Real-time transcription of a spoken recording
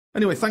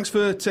Anyway, thanks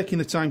for taking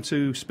the time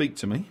to speak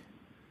to me.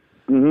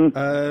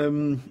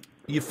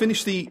 You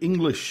finished the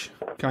English,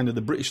 kind of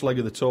the British leg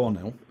of the tour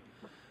now.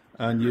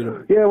 And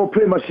you're... Yeah, well,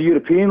 pretty much the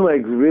European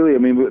leg, really. I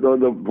mean,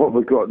 what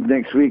we've got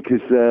next week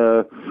is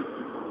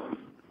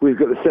we've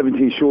got the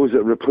 17 shows that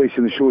are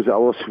replacing the shows that I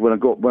lost when I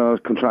was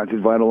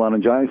contracted viral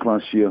laryngitis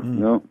last year. You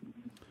know,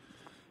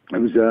 it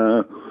was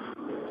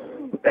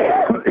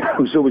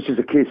so it was just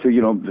a case of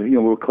we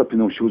were clipping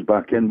those shows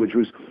back in, which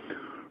was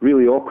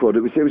really awkward.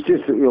 It was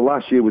just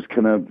last year was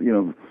kind of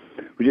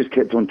we just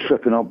kept on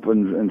tripping up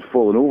and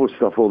falling over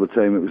stuff all the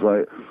time. It was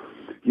like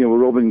we're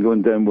Robin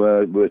going down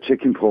with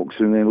chicken pox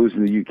and then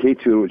losing the UK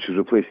tour, which was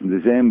replaced in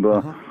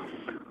December.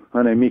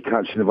 And then me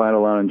catching the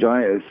viral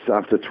laryngitis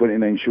after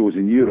 29 shows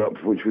in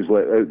Europe, which was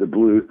like out the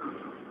blue.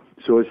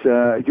 So it's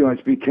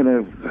it's been kind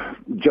of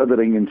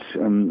juddering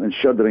and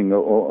shuddering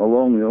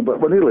along, but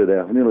we're nearly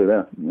there.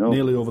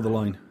 Nearly over the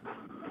line.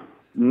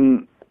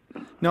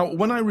 Now,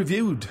 when I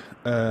reviewed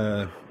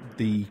the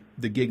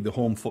gig, the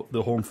Home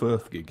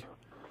Firth gig.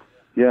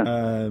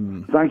 Yeah.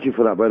 Thank you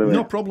for that, by the way.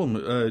 No problem.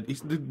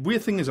 The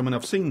weird thing is, I mean,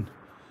 I've seen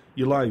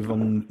you live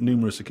on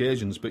numerous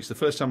occasions, but it's the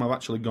first time I've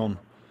actually gone,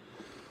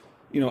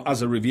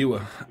 as a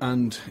reviewer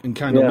and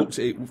kind of looked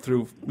at it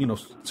through,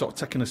 sort of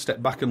taken a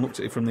step back and looked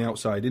at it from the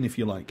outside in, if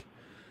you like.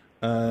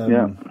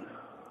 And,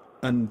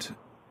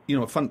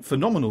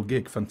 phenomenal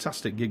gig,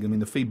 fantastic gig. I mean,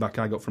 the feedback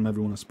I got from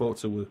everyone I spoke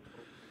to were,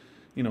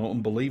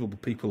 unbelievable.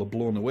 People are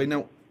blown away.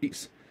 Now,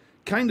 it's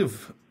kind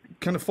of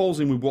falls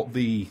in with what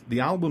the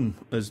album,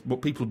 as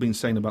what people have been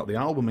saying about the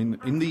album.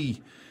 In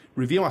the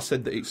review, I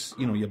said that it's,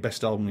 your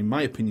best album, in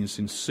my opinion,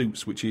 since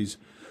Suits, which is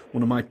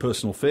one of my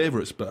personal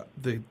favourites, but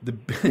the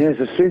yeah, it's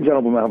a strange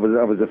album. I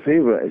was a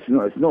favourite. It's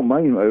not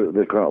mine out of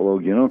the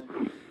catalogue,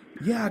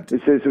 Yeah,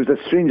 it was a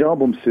strange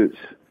album, Suits.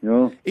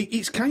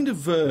 It's kind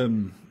of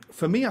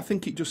for me. I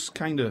think it just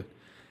kind of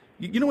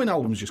when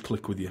albums just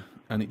click with you,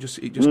 and it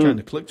just kind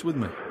of clicked with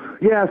me.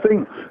 Yeah, I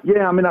think.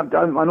 Yeah, I mean, I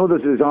know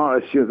there's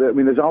artists.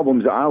 There's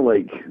albums that I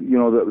like.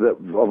 That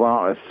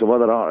of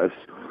other artists.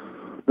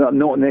 That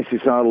not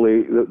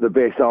necessarily the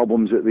best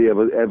albums that they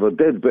ever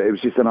did, but it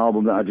was just an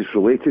album that I just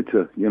related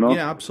to,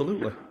 Yeah,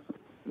 absolutely.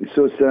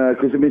 So it's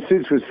because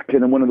Suits was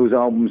kind of one of those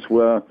albums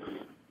where,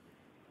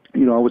 I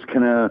was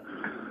kind of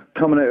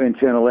coming out of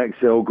Internal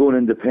Excel, going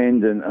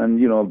independent, and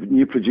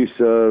new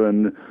producer,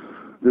 and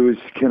there was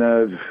kind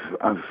of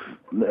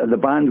the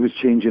band was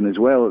changing as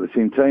well at the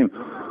same time,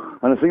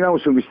 and I think that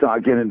was when we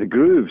started getting into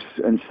grooves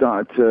and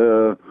started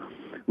to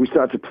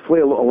play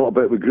a lot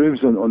bit with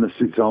grooves on the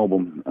Suits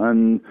album,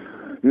 and.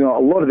 A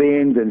lot of the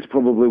endings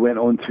probably went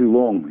on too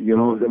long. A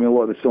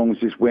lot of the songs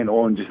just went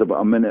on just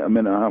about a minute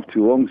and a half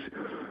too long.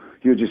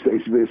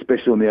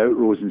 Especially on the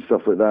outros and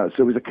stuff like that.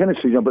 So it was a kind of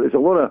strange, but there's a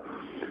lot of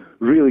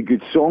really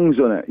good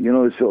songs on it.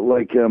 Sort of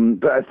like,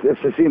 but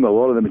it's the same with a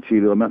lot of the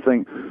material. I mean, I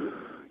think,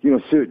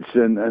 Suits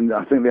and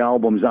I think the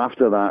albums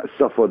after that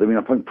suffered. I mean,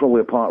 I think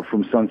probably apart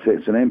from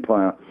Sunsets and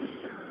Empire.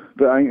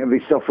 But I think they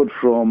suffered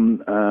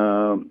from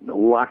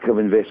lack of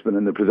investment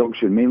in the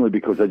production, mainly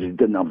because I just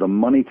didn't have the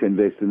money to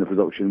invest in the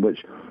production,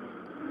 which,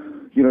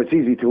 it's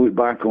easy to look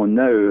back on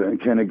now and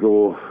kind of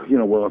go,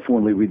 well, if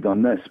only we'd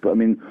done this. But I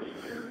mean,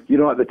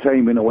 at the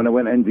time, when I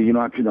went indie,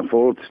 I couldn't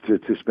afford to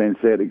spend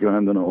 30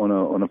 grand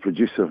on a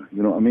producer,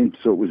 you know what I mean?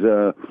 So it was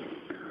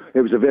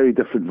a very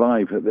different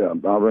vibe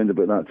around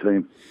about that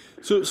time.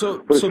 But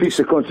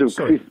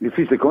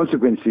Feast of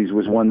Consequences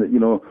was one that,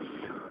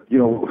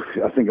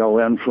 I think I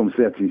learned from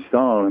 13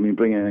 Star. I mean,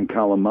 bringing in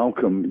Callum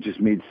Malcolm just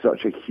made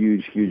such a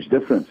huge, huge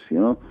difference,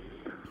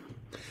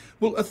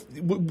 Well,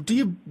 do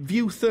you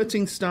view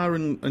 13th Star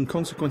and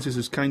Consequences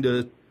as kind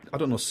of, I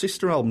don't know,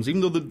 sister albums?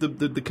 Even though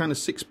the kind of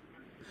six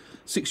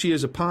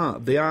years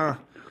apart, they are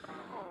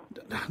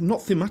not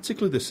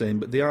thematically the same,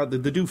 but they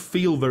do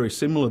feel very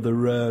similar.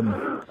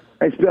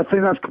 I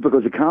think that's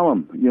because of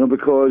Callum,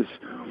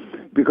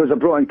 because I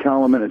brought in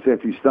Callum into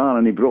 13th Star,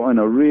 and he brought in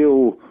a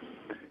real.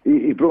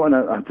 He brought in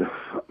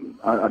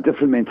a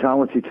different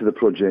mentality to the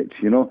project,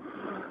 and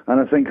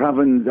I think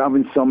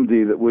having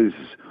somebody that was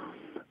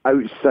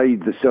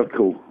outside the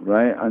circle,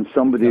 right, and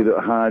somebody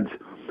that had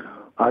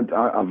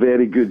a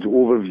very good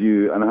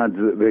overview and had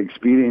the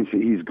experience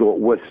that he's got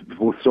with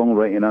both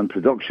songwriting and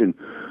production,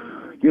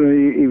 he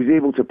was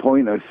able to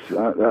point us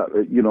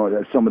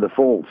at some of the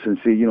faults and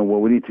say,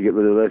 well, we need to get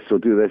rid of this or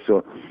do this,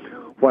 or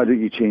why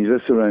don't you change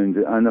this around?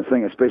 And I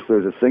think, especially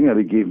as a singer,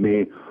 he gave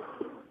me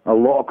a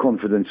lot of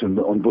confidence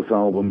on both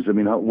albums. I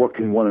mean,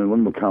 working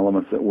one-on-one with Callum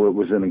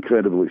was an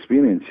incredible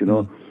experience,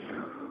 and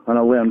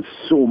I learned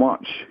so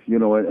much, in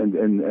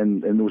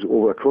those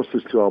across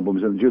those two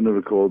albums and during the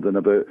recording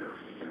about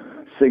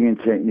singing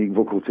technique,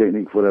 vocal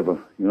technique, whatever,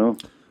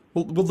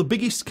 Well, the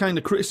biggest kind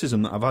of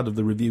criticism that I've had of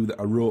the review that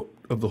I wrote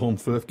of the Home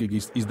Firth gig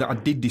is that I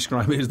did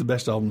describe it as the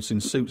best album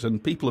since Suits,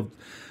 and people have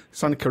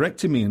kind of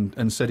corrected me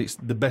and said it's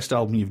the best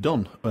album you've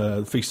done,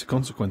 Feast of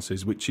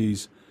Consequences, which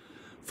is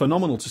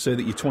phenomenal to say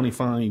that you're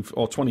 25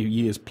 or 20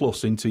 years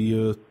plus into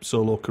your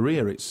solo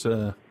career. It's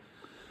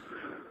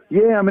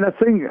yeah, I mean, I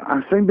think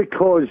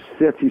because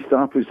 30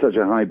 Star was such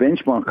a high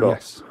benchmark up.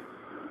 Yes.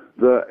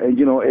 that,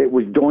 you know, it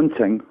was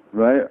daunting,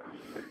 right?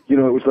 You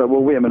know, it was like,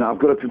 well, wait a minute, I've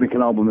got to make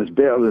an album that's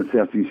better than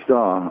 13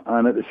 Star,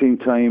 and at the same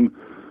time,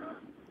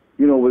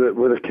 you know, with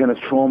the kind of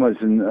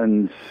traumas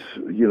and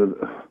you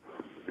know,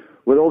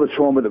 with all the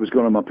trauma that was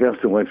going on in my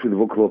personal life, through the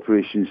vocal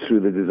operations,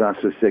 through the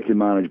disastrous second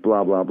marriage,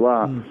 blah, blah,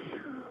 blah,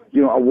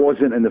 you know, I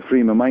wasn't in the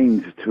frame of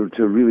mind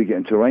to really get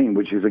into writing,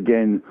 which is,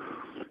 again,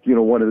 you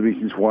know, one of the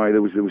reasons why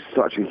there was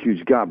such a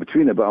huge gap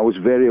between it. But I was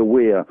very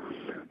aware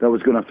that I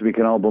was going to have to make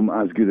an album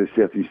as good as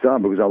 13 Star,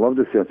 because I loved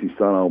the 13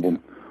 Star album.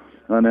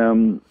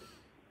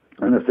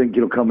 And I think,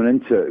 you know, coming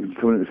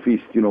into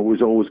Feast, you know, it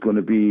was always going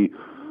to be,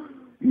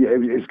 yeah,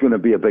 it's going to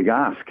be a big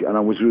ask. And I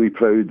was really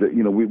proud that,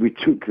 you know, we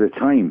took the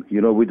time.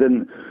 You know, we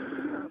didn't.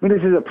 I mean,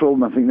 this is a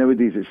problem, I think,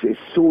 nowadays. It's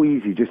so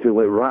easy just to,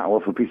 like, rattle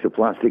off a piece of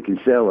plastic and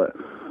sell it.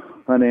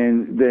 And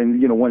then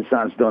you know, once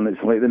that's done,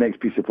 it's like, the next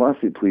piece of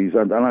plastic, please.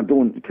 And I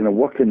don't kind of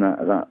work in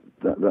that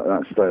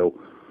style.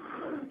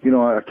 You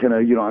know, I kind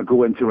of, you know, I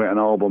go in to write an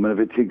album, and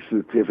if it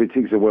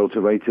takes a while to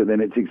write it, then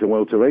it takes a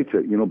while to write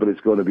it. You know, but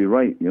it's got to be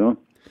right. You know.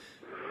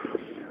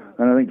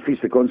 And I think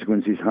Feast of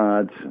Consequences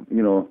had,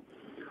 you know,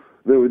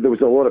 there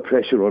was a lot of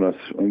pressure on us,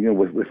 you know,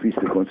 with Feast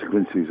of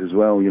Consequences as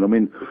well. You know, I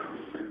mean,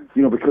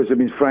 you know, because I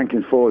mean, Frank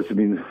and Foz, I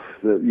mean,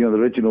 the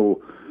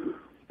original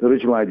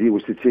idea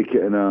was to take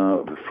it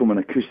from an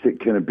acoustic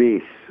kind of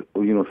bass,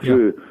 you know,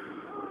 through.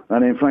 Yeah.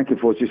 And then Frank and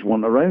Foz just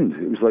weren't around.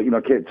 It was like, you know,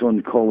 I kept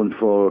on calling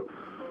for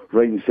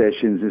writing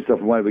sessions and stuff,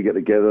 and why we get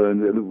together,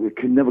 and we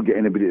could never get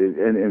anybody at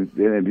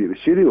the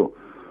studio.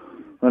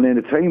 And then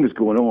the time was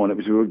going on.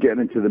 We were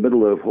getting into the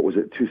middle of, what was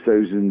it,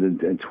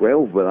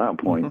 2012 by that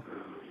point.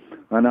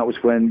 Mm-hmm. And that was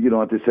when, you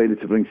know, I decided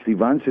to bring Steve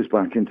Sanchez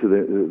back into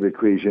the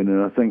equation.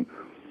 And I think,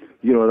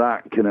 you know,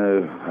 that kind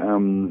of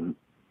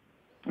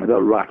that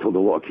rattled a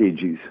lot of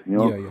cages, you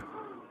know. Yeah.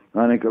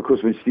 And I think, of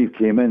course, when Steve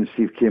came in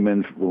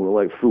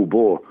like full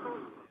bore.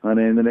 And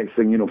then the next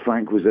thing, you know,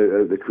 Frank was out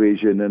of the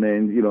equation. And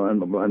then, you know,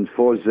 and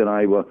Foz and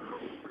I were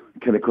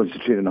kind of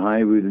concentrating on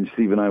Highwood, and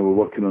Steve and I were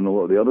working on a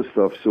lot of the other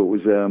stuff. So it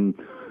was,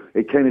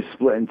 it kind of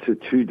split into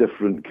two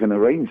different kind of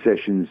writing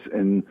sessions,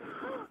 and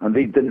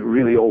they didn't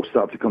really all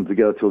start to come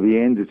together till the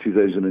end of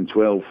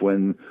 2012,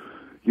 when,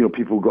 you know,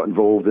 people got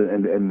involved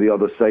in the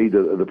other side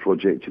of the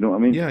project. You know what I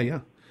mean? Yeah.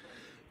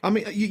 I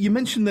mean, you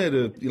mentioned there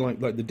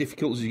like the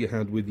difficulties you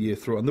had with your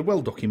throat, and they're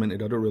well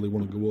documented. I don't really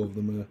want to go over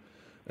them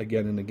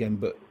again and again,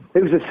 but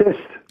it was a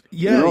cyst.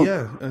 Yeah, you know?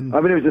 Yeah. And I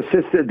mean, it was a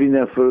cyst that had been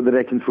there for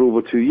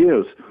over 2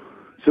 years.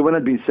 So when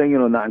I'd been singing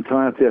on that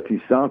entire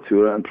 13 Star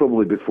tour, and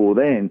probably before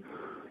then,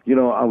 you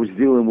know, I was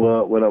dealing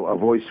with a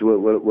voice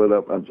with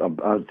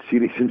a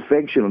serious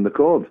infection on the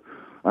cord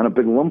and a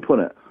big lump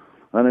on it,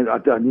 and I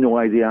had no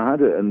idea I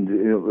had it. And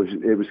you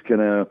know, it was kind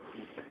of,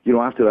 you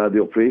know, after I had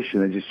the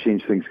operation, it just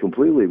changed things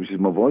completely. Which is,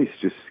 my voice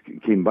just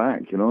came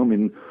back. You know, I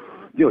mean,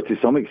 you know, to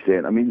some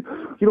extent. I mean,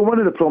 you know, one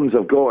of the problems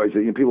I've got is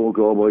that, you know, people will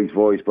go, oh, well, his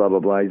voice, blah blah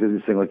blah. He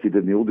doesn't sing like he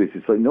did in the old days.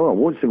 It's like, no, I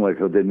won't sing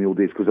like I did in the old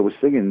days, because I was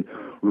singing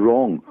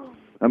wrong.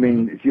 I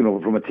mean, you know,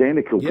 from a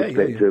technical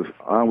perspective,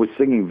 I was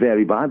singing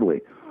very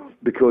badly.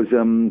 Because,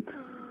 you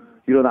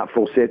know, that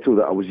falsetto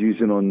that I was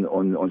using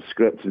on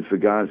scripts and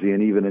Fugazi,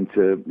 and even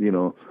into, you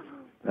know,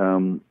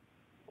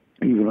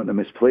 even on the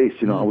Misplaced,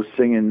 you know, I was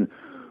singing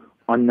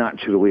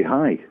unnaturally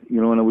high,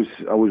 you know, and I was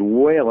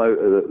well out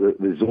of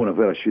the zone of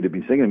where I should have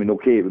been singing. I mean,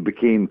 okay, it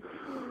became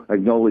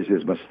acknowledged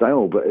as my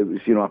style, but it was,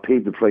 you know, I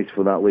paid the price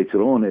for that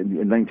later on.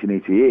 In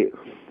 1988,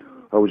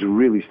 I was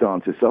really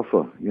starting to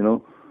suffer, you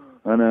know.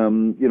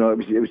 And you know, it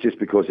was just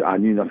because I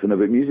knew nothing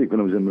about music when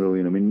I was in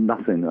Marillion. I mean,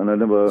 nothing, and I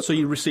never. So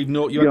you received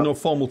you had no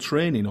formal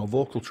training or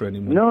vocal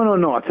training? No,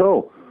 not at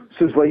all.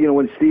 So it's like, you know,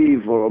 when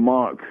Steve or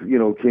Mark, you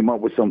know, came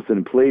up with something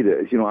and played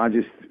it, you know, I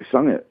just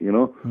sung it. You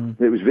know,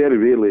 It was very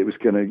rarely. It was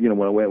kind of, you know,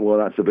 when I went, well,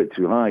 that's a bit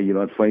too high. You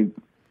know, I'd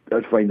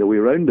find a way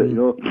around it. You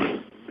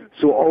know,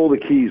 so all the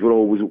keys were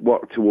always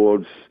worked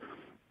towards,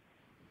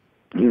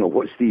 you know,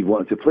 what Steve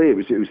wanted to play. It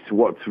was to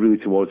work really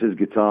towards his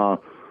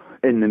guitar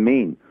in the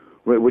main.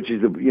 Right, which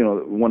is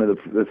one of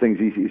the things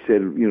he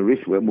said, you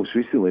know, most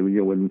recently,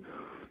 when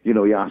you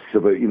know, he asks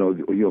about, you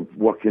know,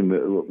 working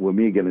with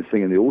me again and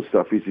singing the old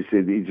stuff. He just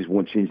said he just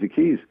won't change the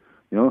keys,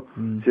 you know.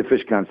 He said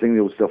Fish can't sing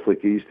the old stuff like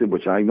he used to,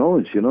 which I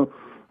acknowledge, you know.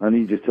 And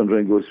he just turned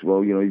around and goes,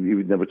 well, you know, he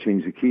would never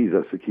change the keys.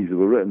 That's the keys that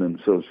were written in,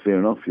 so it's fair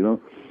enough, you know.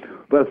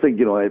 But I think,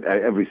 you know,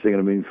 every singer,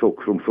 I mean,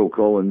 from Phil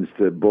Collins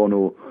to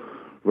Bono,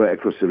 right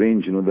across the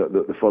range, you know,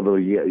 the further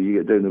you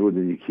get down the road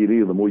in your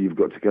career, the more you've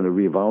got to kind of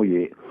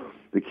reevaluate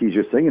the keys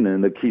you're singing in.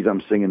 And the keys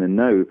I'm singing in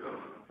now,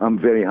 I'm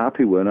very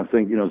happy with. And I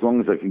think, you know, as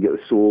long as I can get the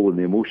soul and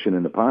the emotion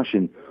and the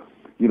passion,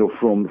 you know,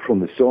 from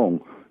the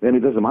song, then it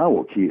doesn't matter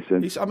what key it's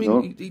in.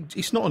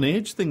 It's not an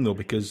age thing, though,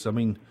 because, I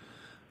mean,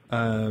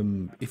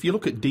 if you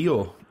look at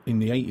Dio in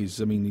the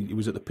 80s, I mean, he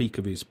was at the peak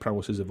of his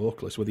prowess as a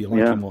vocalist, whether you like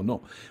him or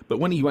not. But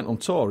when he went on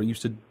tour, he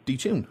used to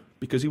detune,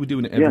 because he was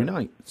doing it every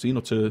night. So, you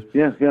know,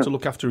 to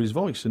look after his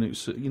voice, and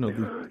it's, you know.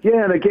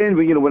 And again,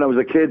 you know, when I was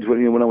a kid,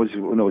 when I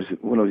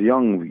was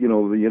young, you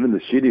know, when you're in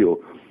the studio,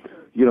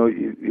 you know,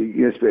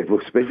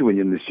 especially when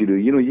you're in the studio,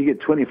 you know, you get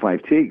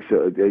 25 takes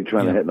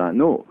trying to hit that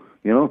note,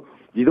 you know.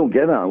 You don't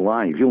get that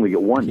live. You only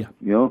get one, you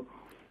know.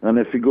 And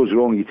if it goes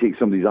wrong, you take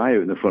somebody's eye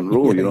out in the front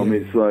row, you know. I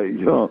mean, it's like,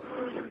 you know.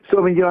 So,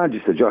 I mean, you know, I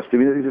just adjust. I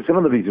mean, it's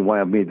another reason why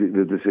I've made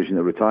the decision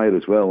to retire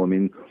as well. I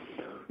mean,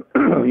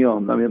 you know,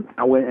 I mean,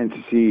 I went in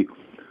to see,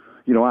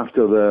 you know,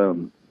 after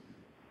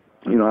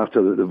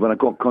when I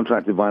got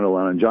contracted viral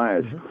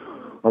laryngitis,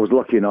 I was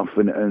lucky enough,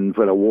 and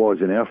where I was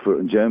in Erfurt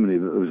in Germany,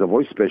 there was a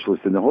voice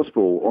specialist in the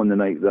hospital on the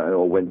night that I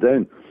all went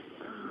down.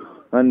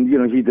 And, you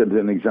know, he did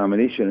an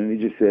examination, and he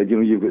just said, you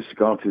know, you've got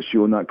scar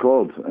tissue on that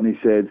cord. And he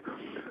said,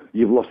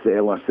 you've lost the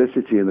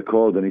elasticity in the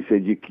cord. And he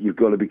said, you've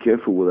got to be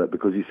careful with it,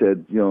 because he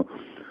said, you know,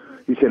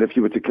 he said, if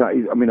you were to cut,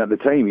 I mean, at the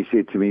time, he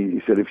said to me,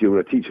 he said, if you were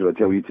a teacher, I'd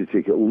tell you to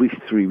take at least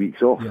 3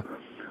 weeks off. Yeah.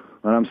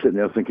 And I'm sitting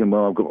there thinking,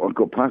 well, I've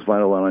got past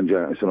viral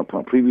laryngitis on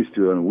a previous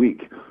tour in a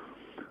week.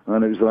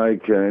 And it was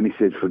like, and he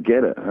said,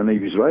 forget it. And he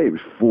was right, it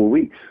was 4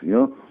 weeks, you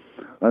know.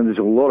 And there's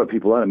a lot of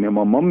people at it. I mean,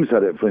 my mum's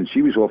had it, and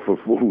she was off for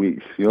 4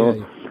 weeks, you know.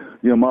 Yeah.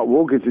 You know, Mark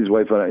Wilkins, his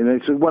wife, had it. And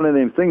it's one of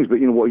them things, but,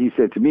 you know, what he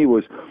said to me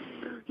was,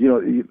 you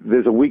know,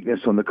 there's a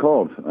weakness on the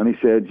cord. And he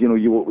said, you know,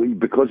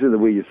 because of the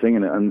way you're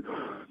singing it, and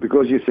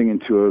because you're singing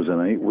 2 hours a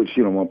night, which,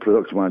 you know, my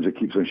production manager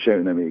keeps on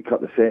shouting at me to cut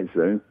the sets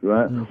down,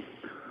 right?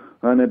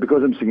 And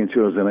because I'm singing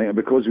 2 hours a night, and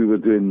because we were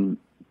doing,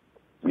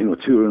 you know,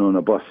 touring on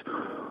a bus,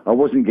 I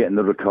wasn't getting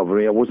the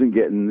recovery. I wasn't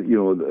getting, you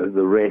know,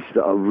 the rest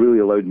that really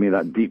allowed me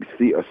that deep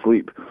state of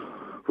sleep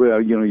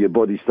where, you know, your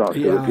body starts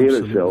to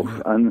repair itself.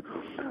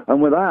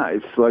 And with that,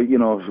 it's like, you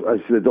know, as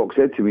the doc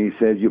said to me, he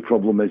said, your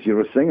problem is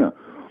you're a singer.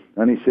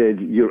 And he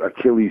said, your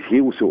Achilles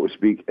heel, so to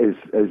speak, is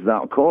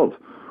that cord.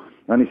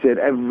 And he said,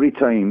 every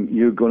time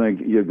you're gonna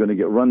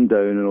get run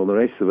down and all the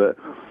rest of it,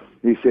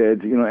 he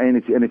said, you know,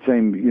 any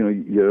time, you know,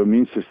 your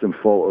immune system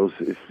falters,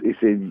 he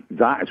said,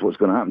 that is what's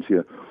going to happen to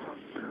you.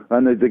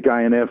 And the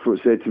guy in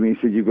Erfurt said to me,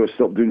 he said, you've got to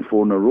stop doing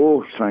 4 in a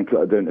row, try and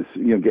cut it down to,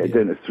 you know, get it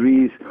down to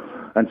 3s,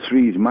 and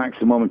 3s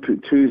maximum, and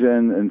put 2s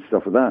in and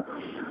stuff like that.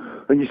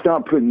 And you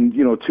start putting,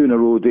 you know, 2 in a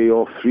row day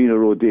off, 3 in a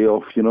row day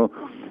off, you know,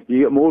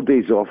 you get more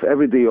days off.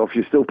 Every day off,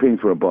 you're still paying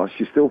for a bus,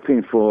 you're still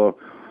paying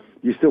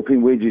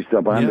wages to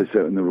a band that's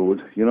out on the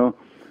road, you know.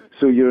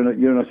 So you're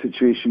in a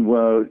situation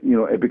where, you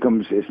know,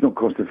 it's not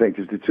cost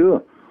effective to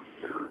tour,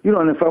 you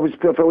know. And if I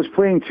was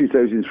playing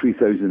 2,000,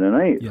 3,000 a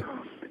night,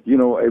 you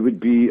know, it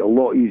would be a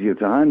lot easier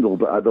to handle.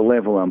 But at the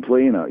level I'm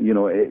playing at, you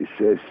know, I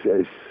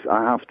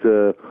have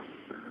to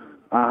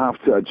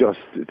adjust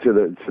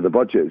to the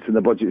budgets, and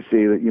the budgets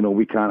say that, you know,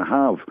 we can't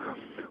have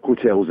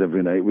hotels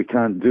every night, we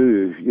can't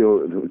do,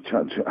 you know,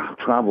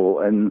 travel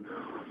and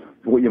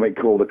what you might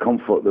call the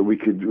comfort that we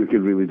could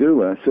really do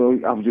with. So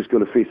I've just got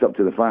to face up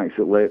to the facts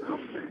that, like,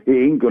 it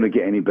ain't going to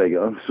get any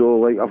bigger. So,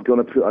 like, I've got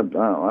to put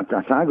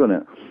a tag on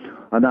it,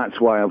 and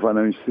that's why I've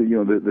announced,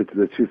 you know,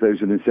 the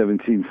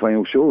 2017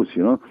 final shows,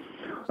 you know,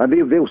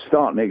 and they'll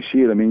start next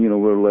year. I mean, you know,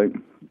 we're like,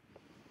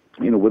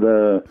 you know, with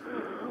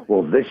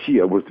this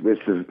year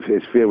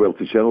it's Farewell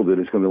to Childhood.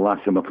 It's going to be the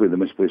last time I play the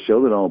Misplaced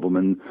Children album,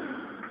 and,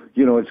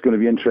 you know, it's going to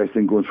be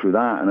interesting going through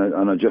that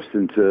and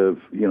adjusting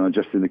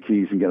the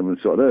keys and getting them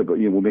sorted out. But,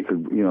 you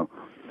know,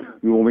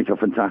 we will make a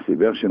fantastic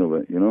version of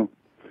it, you know.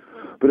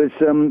 But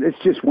it's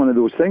just one of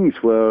those things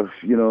where,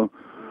 you know,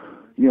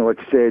 like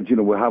I said, you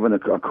know, we're having a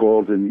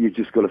chord, and you've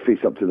just got to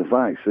face up to the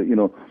facts that, you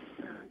know,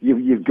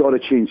 you've got to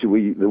change the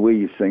way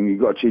you sing.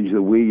 You've got to change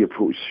the way you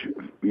approach,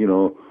 you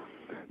know,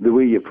 the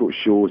way you approach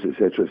shows,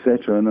 etc.,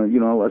 etc. And, you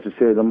know, as I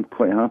said, I'm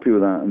quite happy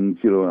with that. And,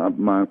 you know,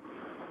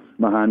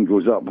 my hand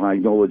goes up, I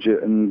acknowledge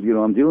it, and, you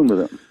know, I'm dealing with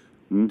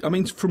it. I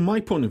mean, from my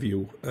point of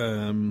view,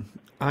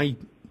 I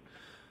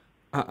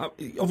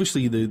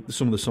obviously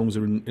some of the songs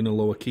are in a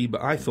lower key,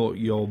 but I thought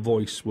your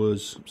voice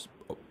was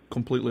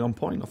completely on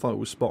point. I thought it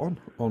was spot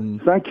on.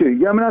 Thank you.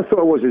 Yeah, I mean, I thought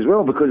it was as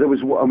well, because I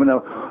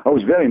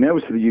was very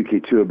nervous for the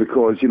UK tour,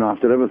 because, you know,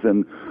 after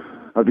everything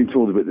I'd been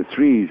told about the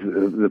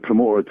 3s, the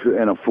promoter had put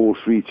in a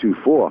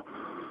 4-3-2-4.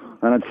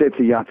 And I'd said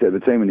to Yatta at the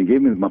time, when he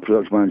gave me, my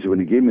production manager, when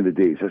he gave me the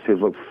dates, I said,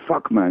 look,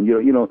 fuck, man,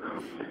 you know,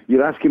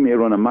 you're asking me to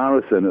run a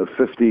marathon of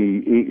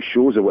 58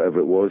 shows or whatever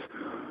it was.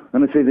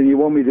 And I said, and you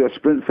want me to do a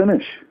sprint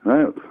finish,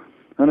 right?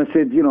 And I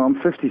said, you know, I'm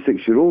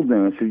 56-year-old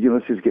now. I said, you know,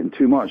 this is getting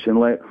too much. And,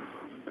 like,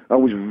 I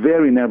was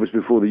very nervous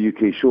before the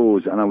UK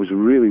shows, and I was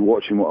really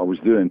watching what I was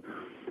doing,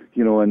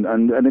 you know, and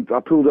I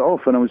pulled it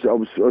off, and I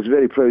was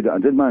very proud that I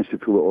did manage to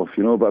pull it off,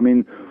 you know. But, I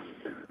mean,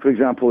 for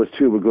example, this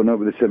tour, we're going out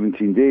with the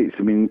 17 dates.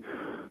 I mean,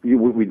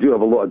 we do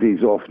have a lot of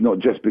days off, not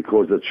just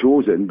because they're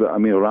chosen, but, I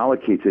mean, are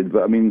allocated,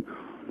 but, I mean,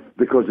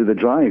 because of the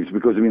drives.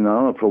 Because, I mean,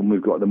 another problem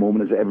we've got at the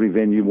moment is that every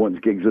venue wants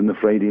gigs on the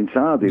Friday and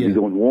Saturday. Yeah.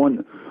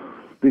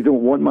 They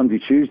don't want Monday,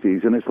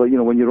 Tuesdays. And it's like, you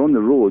know, when you're on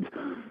the road,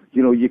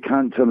 you know, you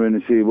can't turn around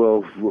and say,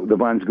 well, the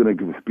band's going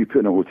to be put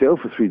in a hotel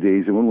for 3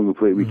 days and we're only going to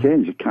play at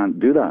weekends. You can't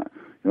do that,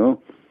 you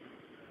know.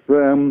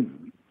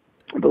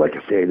 But like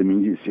I said, I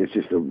mean, it's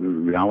just a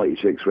reality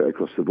checks right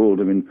across the board.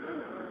 I mean,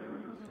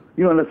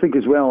 you know, and I think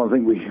as well,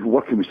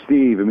 working with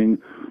Steve, I mean,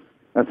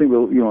 I think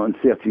we'll, you know, on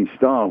 13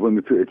 Star, when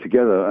we put it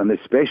together, and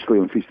especially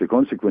on Feast of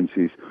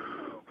Consequences,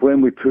 when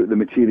we put the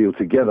material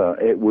together,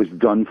 it was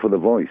done for the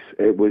voice.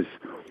 It was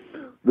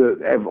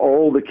if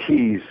all the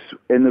keys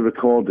in the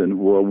recording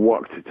were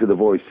worked to the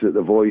voice, that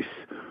the voice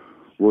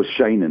was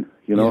shining,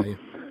 you know. Yeah.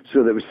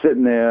 So that it was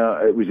sitting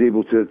there, it was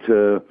able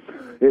to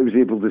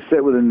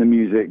sit within the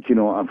music, you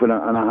know,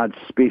 and I had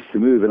space to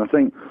move. And I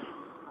think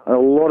a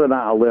lot of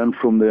that I learned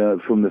from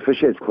the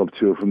Fishheads Club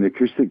tour, from the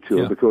acoustic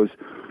tour, because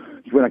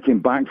when I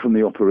came back from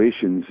the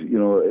operations, you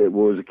know, it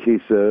was a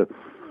case of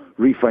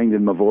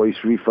refinding my voice,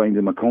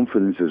 refinding my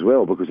confidence as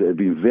well, because it had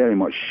been very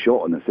much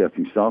shot on the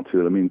 13 Star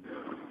tour. I mean,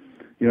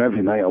 you know,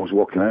 every night I was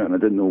walking out and I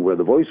didn't know where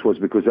the voice was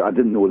because I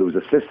didn't know there was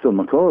a cyst on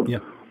my cord. Yeah.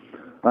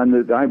 And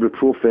the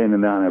ibuprofen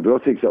and the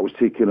antibiotics that I was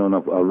taking on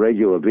a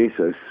regular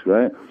basis,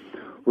 right,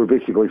 were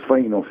basically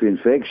fighting off the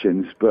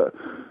infections. But,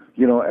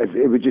 you know,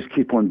 it would just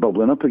keep on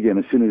bubbling up again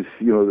as soon as,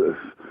 you know,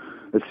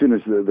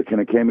 the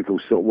kind of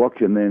chemicals stopped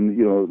working, then,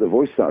 you know, the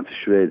voice started to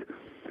shred.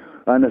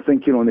 And I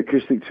think, you know, on the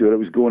acoustic tour, it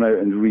was going out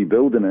and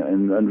rebuilding it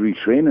and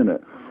retraining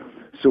it.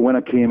 So when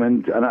I came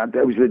in,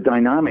 it was the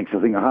dynamics, I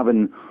think,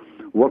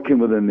 working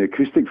within the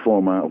acoustic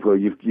format where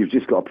you've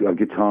just got a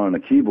guitar and a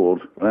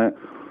keyboard, right?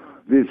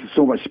 There's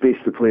so much space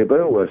to play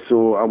about with.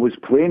 So I was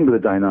playing with the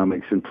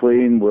dynamics and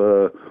playing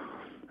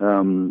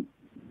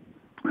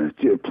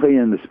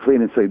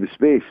inside the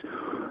space.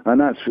 And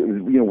that's,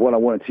 you know, what I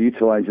wanted to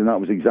utilise, and that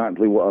was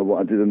exactly what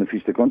I did on the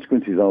Feast of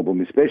Consequences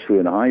album, especially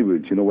in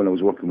Highwood, you know, when I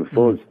was working with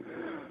Fuzz.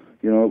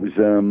 You know, it was,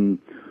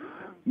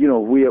 you know,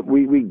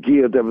 we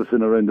geared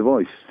everything around the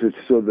voice,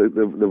 so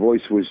the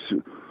voice was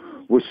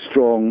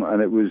strong,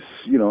 and it was,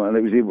 you know, and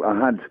it was able, I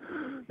had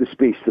the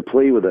space to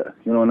play with it,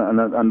 you know,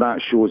 and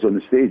that shows on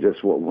the stage.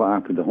 That's what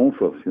happened at Home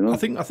First, you know. I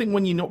think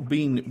when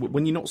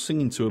you're not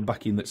singing to a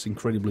backing that's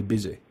incredibly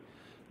busy,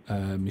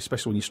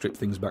 especially when you strip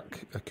things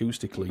back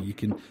acoustically,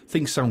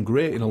 things sound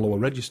great in a lower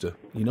register.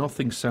 You know,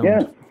 things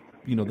sound.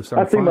 You know,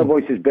 I think my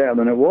voice is better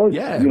than it was.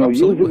 Yeah, you know,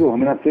 absolutely. Years ago. I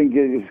mean, I think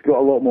it's got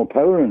a lot more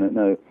power in it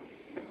now.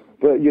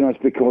 But you know, it's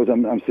because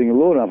I'm singing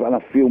lower, and I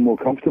feel more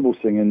comfortable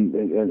singing,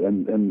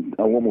 and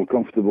I'm more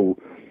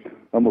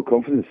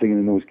confident singing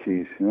in those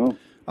keys. You know.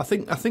 I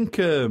think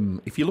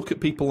if you look at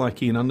people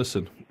like Ian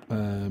Anderson,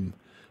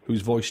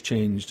 whose voice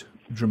changed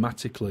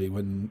dramatically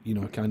when, you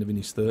know, kind of in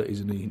his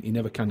 30s, and he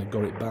never kind of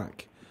got it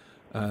back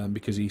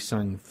because he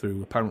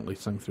apparently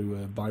sang through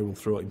a viral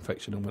throat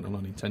infection and went on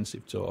an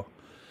intensive tour.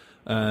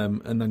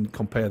 And then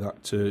compare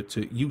that to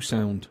you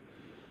sound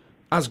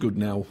as good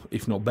now,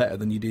 if not better,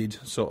 than you did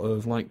sort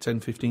of like 10,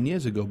 15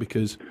 years ago,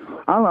 because...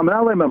 I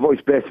like my voice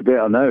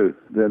better now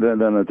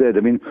than I did.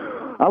 I mean,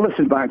 I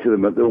listened back to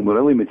the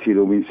early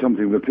material. I mean,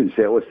 something we're putting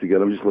set lists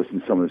together. I'm just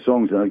listening to some of the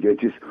songs, and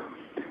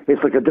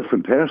it's like a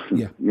different person.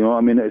 Yeah. You know,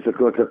 I mean, it's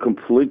like a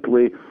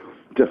completely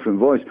different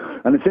voice.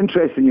 And it's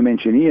interesting you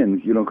mention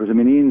Ian, you know, because, I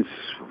mean, Ian's,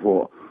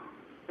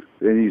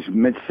 in his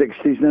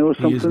mid-60s now or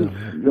something? He is now,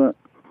 yeah.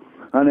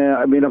 And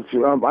I mean, I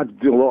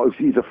do a lot of.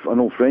 He's an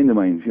old friend of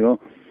mine, you know.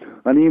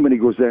 And even when he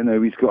goes there now,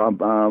 he's got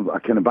a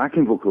kind of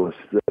backing vocalist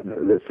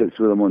that sits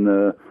with him on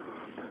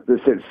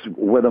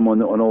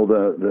all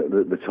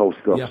the tall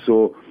stuff. Yeah.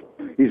 So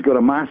he's got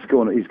a mask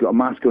on. He's got a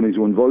mask on his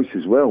own voice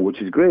as well,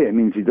 which is great. It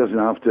means he doesn't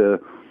have to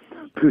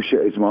push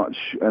it as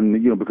much, and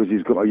you know, because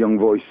he's got a young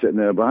voice sitting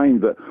there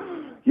behind. But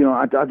you know,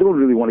 I don't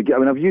really want to get. I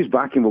mean, I've used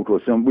backing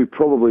vocalists, and we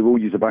probably will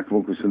use a backing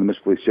vocalist in the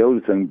Misplaced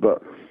Childhood thing,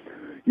 but.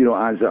 You know,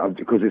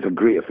 because it's a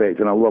great effect,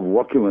 and I love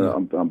working with it.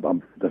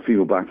 I'm a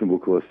female backing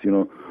vocalist. You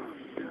know,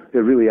 it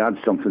really adds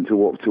something to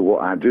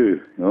what I do.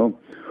 You know,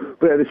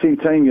 but at the same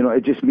time, you know,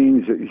 it just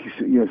means that,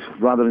 you know,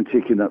 rather than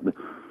taking the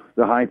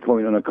high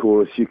point on a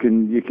chorus, you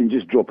can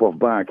just drop off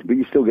back, but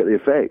you still get the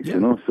effect. Yeah. You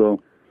know, so.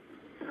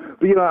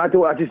 But you know, I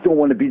just don't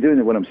want to be doing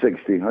it when I'm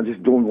 60. I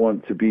just don't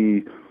want to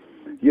be.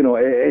 You know,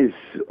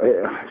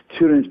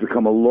 touring's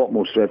become a lot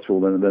more stressful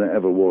than it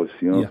ever was.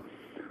 You know. Yeah.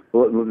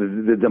 Well,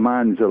 the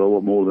demands are a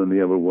lot more than they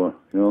ever were,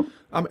 you know.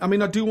 I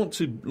mean, I do want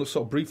to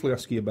sort of briefly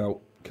ask you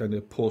about kind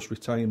of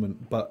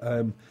post-retirement, but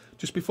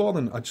just before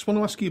then, I just want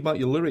to ask you about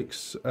your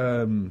lyrics.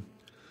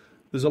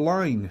 There's a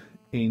line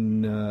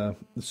in the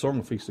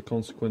song "Feast of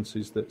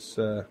Consequences" that's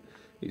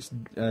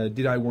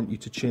 "Did I want you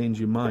to change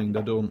your mind?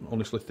 I don't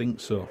honestly think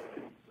so,"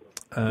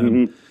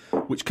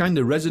 which kind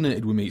of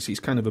resonated with me.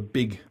 It's kind of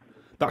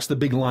that's the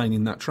big line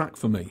in that track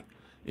for me.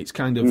 It's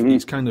kind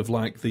of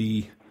like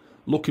the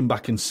looking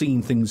back and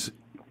seeing things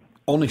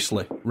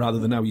honestly rather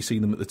than how you see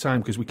them at the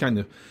time, because we kind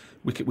of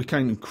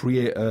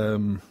create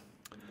kind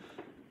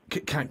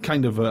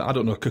of I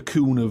don't know, a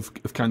cocoon of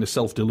kind of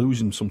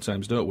self-delusion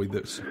sometimes, don't we?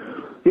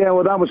 Yeah,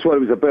 well, that was what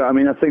it was about. I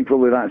mean, I think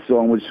probably that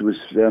song was it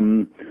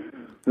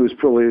was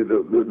probably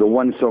the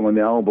one song on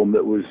the album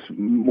that was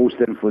most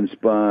influenced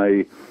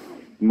by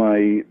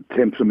my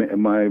temperament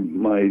and my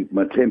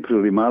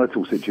temporary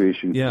marital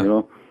situation. Yeah. You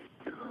know.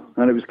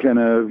 And it was kind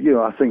of, you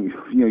know, I think,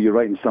 you know, you're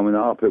writing something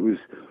up. It was,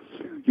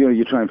 you know,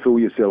 you try and fool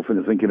yourself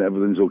into thinking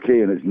everything's okay,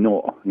 and it's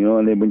not, you know.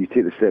 And then when you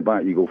take the step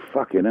back, you go,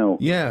 fucking hell.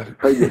 Yeah.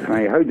 How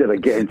did I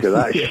get into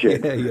that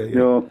shit? Yeah.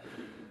 You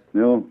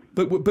know.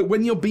 But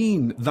when you're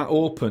being that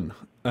open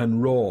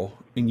and raw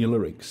in your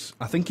lyrics,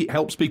 I think it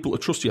helps people to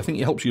trust you. I think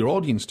it helps your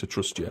audience to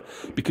trust you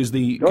because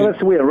that's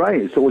the way I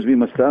write. It's always been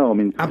my style. I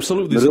mean,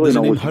 absolutely, there's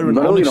an inherent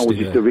honesty always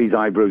used to raise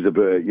eyebrows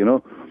about it, you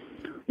know.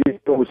 You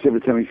always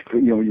every time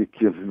you're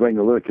writing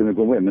a lyric and they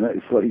go, wait a minute,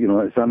 it's like, you know,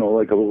 it's not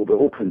like a little bit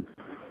open.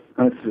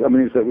 And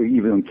it's like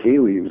even on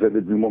Kaylee, it was like they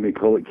didn't want me to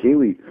call it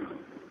Kaylee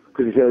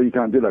because he said, oh, you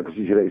can't do that because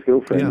she's your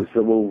ex-girlfriend. I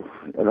said, well,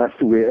 that's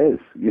the way it is.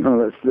 You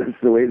know, that's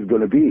the way it's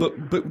going to be.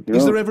 But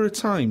is there ever a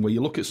time where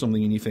you look at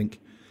something and you think,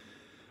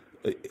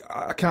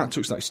 I can't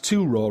touch that, it's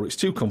too raw, it's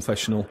too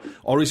confessional,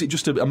 or is it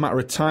just a matter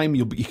of time,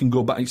 you can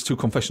go back, it's too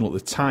confessional at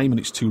the time and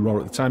it's too raw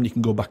at the time, you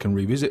can go back and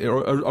revisit it,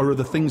 or are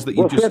there things that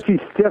you just...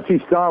 30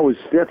 Star was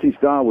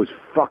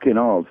fucking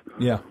hard.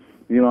 Yeah.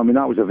 You know, I mean,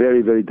 that was a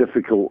very, very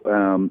difficult,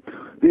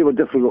 they were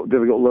difficult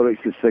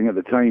lyrics to sing at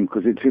the time,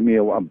 because it took me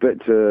a while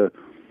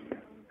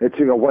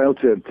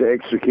to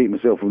extricate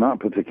myself from that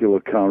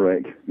particular car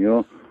wreck, you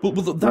know. But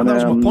that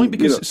was my point,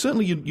 because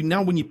certainly you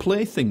now when you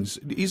play things,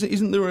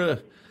 isn't there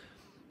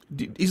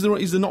is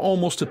there not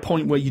almost a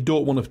point where you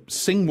don't want to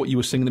sing what you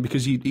were singing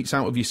because it's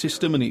out of your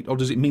system, or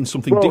does it mean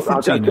something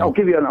different to you now? I'll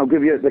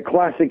give you the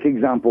classic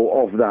example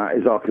of that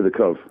is Arc of the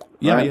Curve.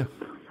 Yeah, right? Yeah.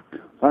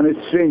 And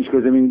it's strange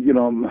because, I mean, you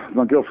know,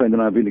 my girlfriend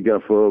and I have been together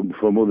for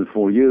more than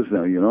 4 years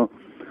now, you know.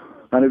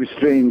 And it was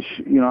strange,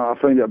 you know, I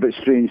found it a bit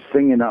strange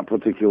singing that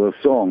particular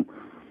song.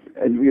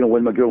 And, you know,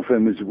 when my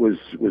girlfriend was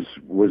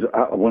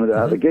at one of the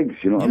other gigs,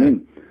 you know what I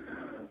mean?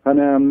 And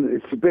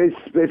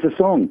it's a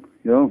song,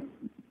 you know.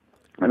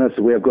 And that's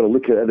the way I've got to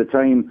look at it. At the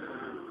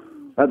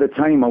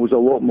time, I was a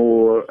lot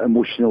more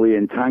emotionally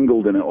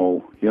entangled in it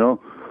all, you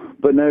know.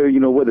 But now, you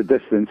know, with the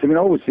distance, I mean,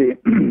 I always say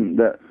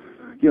that,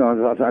 you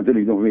know, I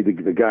didn't even know who made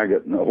the gag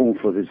at home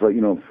for this. Like,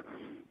 you know,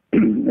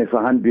 if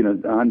I hadn't been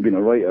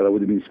a writer, I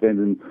would have been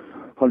spending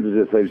hundreds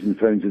of thousands of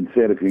pounds in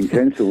therapy and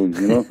counselling,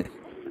 you know.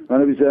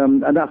 And it was,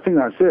 and I think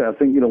that's it. I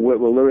think, you know,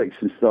 with lyrics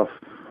and stuff,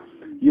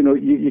 you know,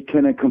 you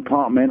kind of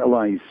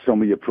compartmentalise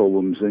some of your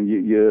problems, and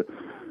you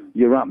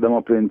wrap them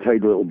up in tidy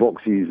little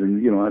boxes.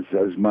 And, you know, as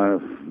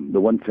the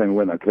one time I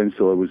went to a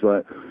counsellor, was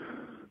like,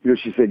 you know,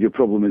 she said your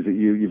problem is that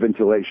you've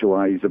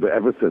intellectualised about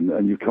everything,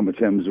 and you've come to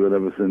terms with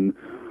everything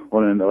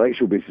on an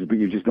intellectual basis, but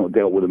you've just not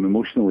dealt with them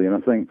emotionally. And I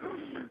think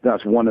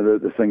that's one of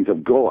the things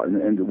I've got,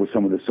 and with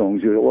some of the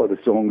songs, you know, a lot of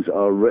the songs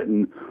are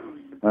written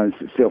as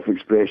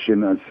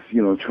self-expression, as, you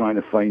know, trying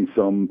to find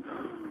some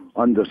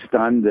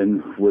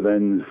understanding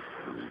within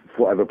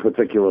whatever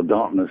particular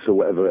darkness or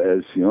whatever it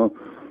is, you know.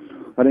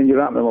 And then you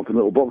wrap them up in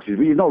little boxes,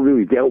 but you've not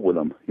really dealt with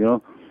them, you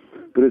know.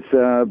 But it's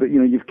but you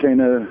know, you've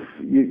kind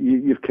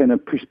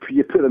of pushed,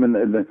 you put them in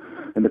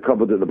the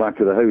cupboard at the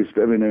back of the house,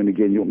 but every now and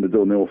again you open the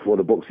door and all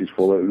the boxes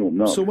fall out and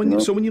open up. So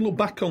when you look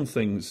back on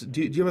things,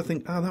 do you ever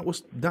think,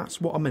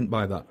 that's what I meant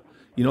by that?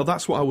 You know,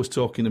 that's what I was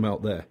talking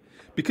about there.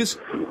 Because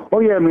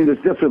I mean, there's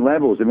different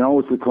levels. I mean, I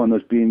always look on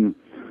there's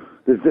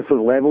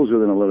different levels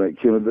within a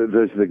lyric. You know,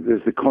 there's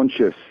the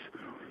conscious,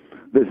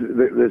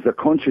 there's a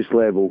conscious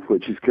level,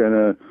 which is kind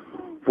of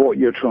what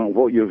you're trying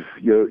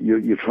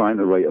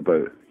to write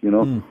about. You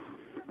know,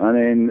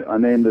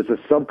 and then there's a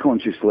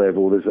subconscious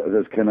level.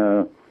 There's kind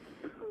of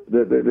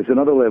there's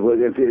another level.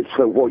 It's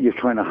like what you're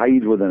trying to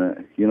hide within it.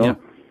 You know,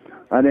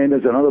 and then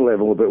there's another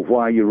level about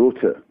why you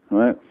wrote it,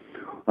 right?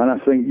 And I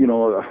think, you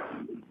know,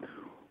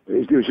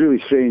 it was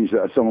really strange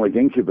that a song like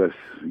Incubus,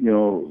 you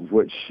know,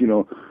 which, you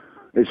know,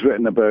 is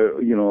written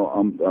about, you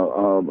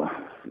know,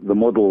 the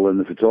model and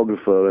the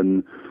photographer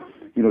and,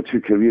 you know, two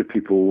career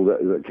people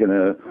that kind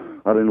of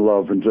are in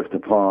love and drift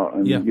apart,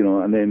 and, you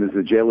know, and then there's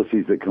the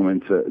jealousies that come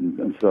into it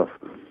and stuff.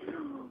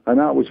 And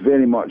that was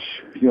very much,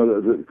 you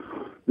know,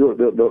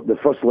 the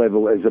first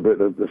level is about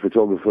the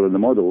photographer and the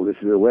model. This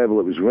is the level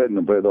it was written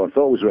about, that I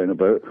thought it was written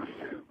about,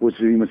 was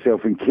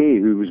myself and Kay,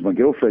 who was my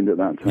girlfriend at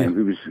that time,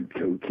 who was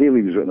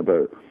Kaylee was written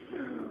about.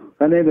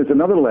 And then there's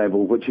another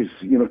level, which is,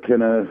 you know,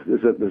 kind of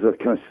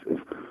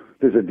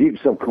there's a deep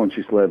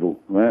subconscious level,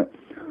 right?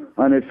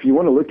 And if you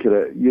want to look at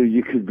it,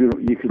 you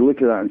could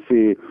look at that and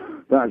say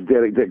that's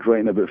Derek Dick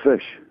writing about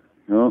fish,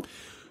 you know.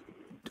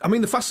 I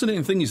mean, the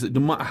fascinating thing is that no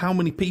matter how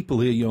many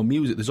people hear your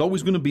music, there's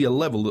always going to be a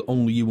level that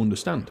only you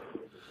understand.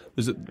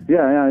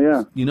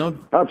 Yeah. You know,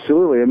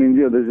 absolutely. I mean,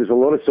 you know, there's a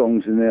lot of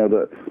songs in there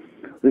that.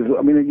 There's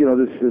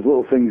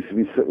little things, I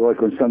mean,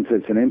 like on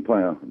Sunsets and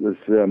Empire. There's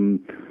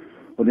on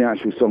the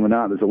actual song on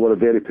that, there's a lot of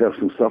very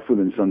personal stuff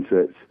within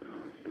Sunsets,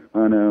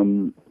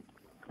 and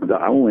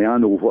that only I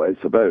know what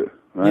it's about,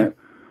 right? Yeah.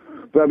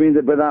 But I mean,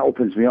 but that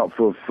opens me up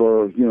for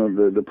you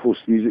know, the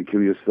post music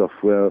career stuff,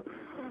 where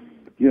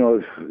you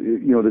know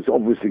there's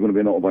obviously going to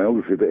be an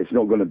autobiography, but it's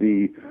not going to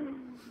be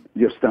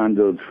your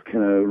standard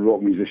kind of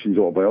rock musician's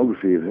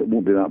autobiography. It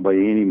won't be that by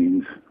any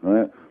means,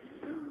 right?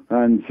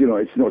 And, you know,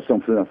 it's not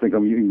something I think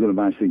I'm even going to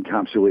manage to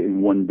encapsulate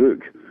in one book.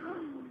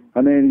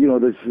 And then, you know,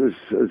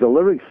 there's a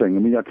lyric thing. I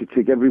mean, I could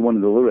take every one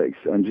of the lyrics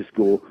and just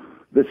go,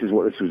 this is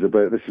what this was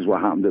about, this is what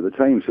happened at the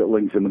time, so it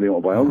links in with the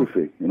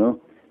autobiography, you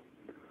know.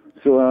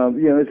 So,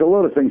 you know, there's a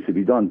lot of things to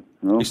be done,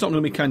 you know? It's not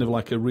going to be kind of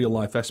like a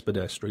real-life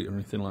Espadare Street or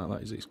anything like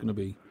that, is it? It's going to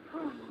be...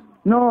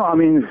 No, I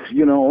mean,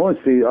 you know,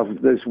 honestly,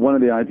 there's one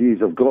of the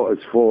ideas I've got is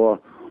for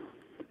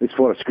it's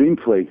for a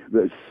screenplay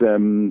that's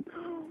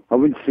I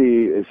wouldn't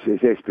say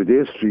it's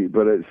Expedere Street,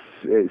 but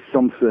it's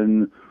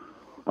something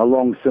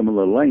along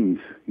similar lines,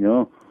 you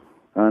know,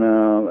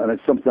 and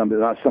it's something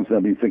that's something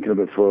I've been thinking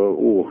about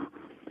for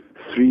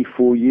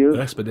 3-4 years.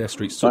 Expedere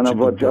Street's such and a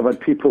good book. I've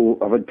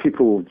had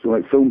people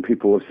like film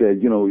people have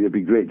said, you know, it'd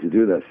be great to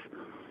do this.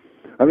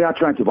 I mean, I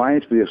tried to buy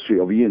Expedere Street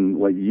of Ian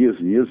like years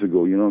and years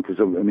ago, you know, because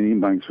I mean Ian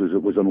Banks was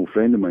an old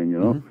friend of mine, you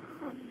know,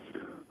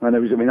 and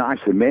I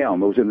actually met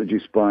him. I was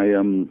introduced by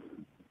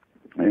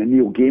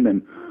Neil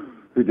Gaiman,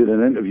 who did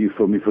an interview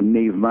for me for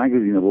Nave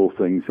magazine of all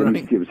things, and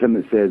it was him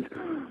that said,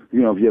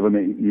 you know, have you ever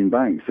met Ian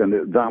Banks? And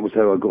that was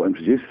how I got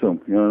introduced to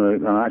him, you know,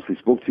 and I actually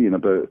spoke to Ian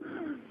about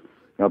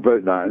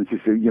that, and he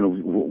said, you know,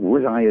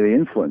 was I the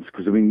influence?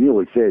 Because I mean, Neil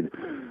had said,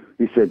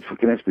 he said,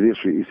 fucking Expedere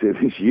Street, he said,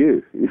 it's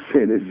you. He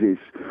said, it's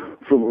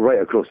from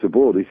right across the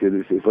board. He said,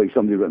 it's like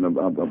somebody written a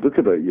book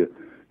about you,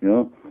 you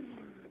know.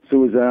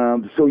 So I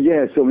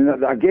mean,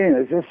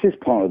 again, it's just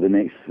part of the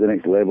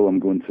next level I'm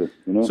going to,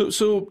 you know.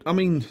 So I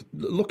mean,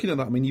 looking at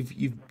that, I mean,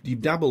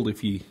 you've dabbled,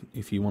 if you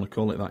want to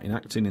call it that, in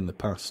acting in the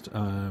past.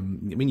 I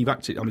mean, you've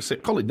acted. I mean,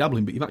 call it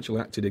dabbling, but you've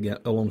actually acted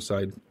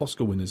alongside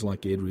Oscar winners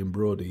like Adrian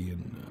Brody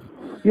and.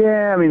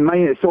 Yeah, I mean,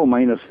 it's all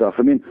minor stuff.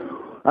 I mean,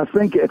 I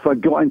think if I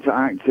got into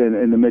acting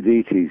in the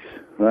mid-'80s,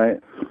 right,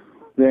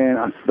 then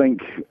I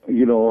think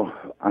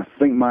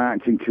my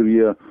acting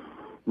career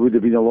would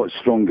have been a lot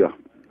stronger,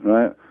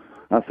 right?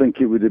 I think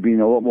it would have been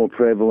a lot more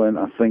prevalent.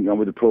 I think I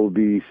would have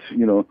probably be,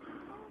 you know,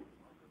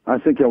 I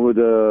think it would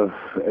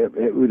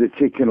have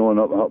taken on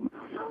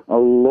a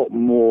lot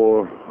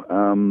more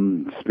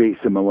space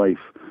in my life.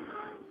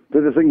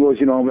 But the thing was,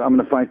 you know, I'm in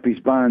a 5-piece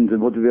band,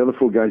 and what do the other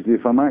 4 guys do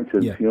if I'm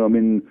acting? Yeah. You know,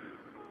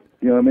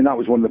 I mean, that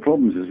was one of the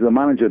problems, is the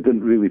manager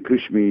didn't really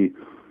push me.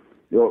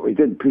 You know, he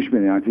didn't push me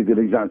in the act. He did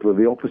exactly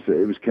the opposite.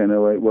 It was kind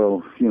of like,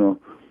 well, you know,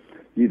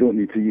 you don't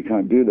need to, you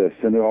can't do this,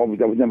 and I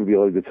would never be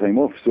allowed the time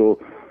off. So,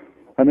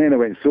 and then I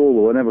went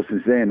solo, and ever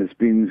since then, it's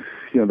been,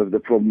 you know, the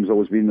problem's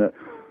always been that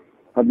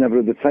I've never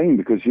had the time,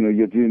 because, you know,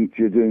 you're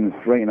doing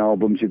writing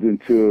albums, you're doing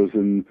tours,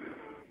 and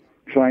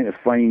trying to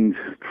find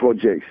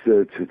projects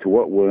to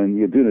work with, and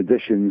you're doing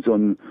auditions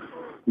on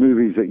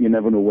movies that you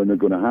never know when they're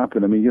going to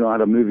happen. I mean, you know, I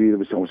had a movie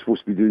that I was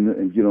supposed to be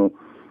doing, you know,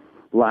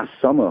 last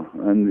summer,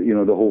 and, you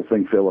know, the whole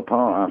thing fell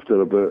apart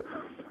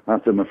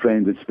after my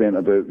friend had spent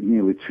about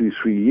nearly 2-3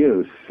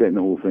 years setting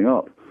the whole thing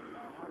up.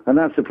 And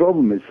that's the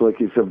problem. It's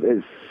like it's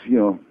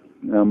you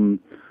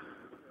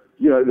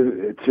know,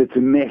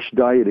 to mesh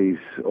diaries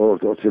or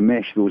to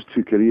mesh those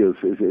 2 careers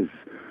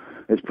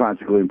is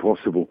practically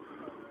impossible.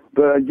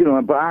 But, you know,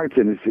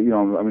 acting is, you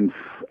know, I mean,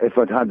 if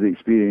I'd had the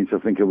experience, I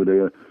think I would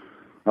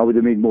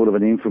have made more of a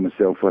name for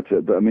myself at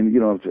it. But I mean, you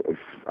know,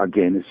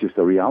 again, it's just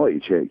a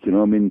reality check. You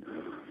know, I mean,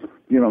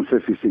 you know, I'm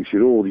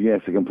 56-year-old.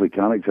 Yes, I can play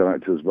character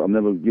actors, but I'm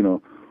never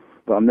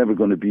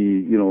going to be,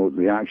 you know,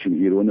 the action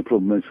hero. And the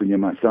problem is, when you're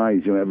my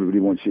size, you know, everybody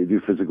wants you to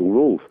do physical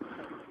roles,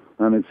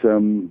 and it's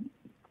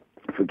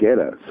forget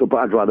it. So, but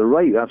I'd rather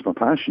write. That's my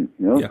passion.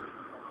 You know. Yeah.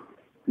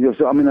 You know,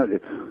 so I mean,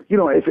 you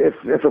know, if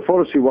a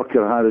forestry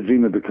worker had a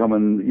dream of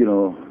becoming, you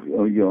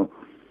know,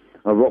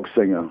 a rock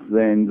singer,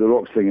 then the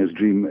rock singer's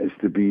dream is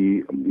to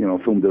be, you know, a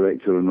film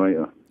director and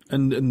writer.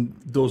 And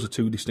those are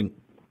 2 distinct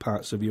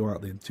parts of you,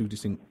 aren't they? 2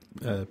 distinct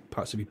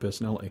parts of your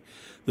personality.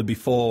 The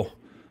before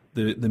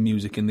the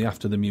music and the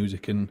after the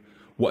music, and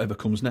whatever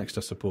comes next,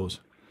 I suppose.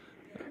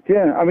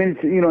 Yeah, I mean,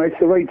 it's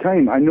the right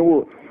time. I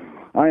know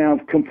I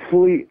have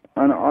complete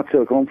and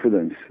utter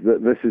confidence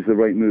that this is the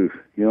right move,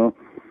 you know.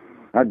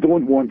 I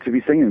don't want to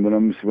be singing when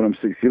I'm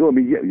 60. I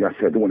mean, yes,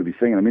 I don't want to be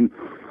singing. I mean,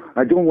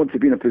 I don't want to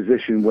be in a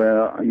position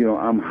where, you know,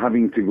 I'm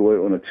having to go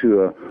out on a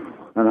tour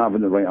and having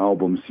to write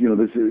albums. You know,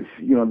 this is,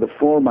 you know, the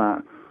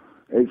format.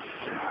 It's,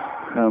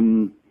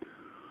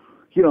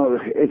 you know,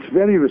 it's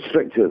very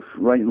restrictive,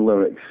 writing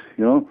lyrics.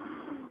 You know,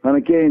 and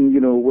again, you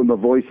know, with my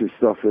voice and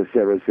stuff,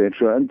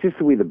 etc., and just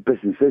the way the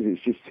business is,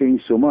 it's just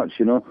changed so much.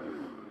 You know,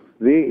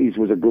 the 80s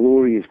was a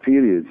glorious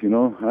period. You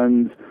know,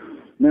 and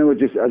now I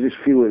just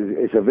feel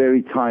it's a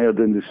very tired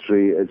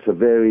industry. It's a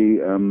very,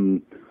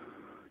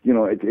 you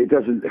know, it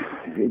doesn't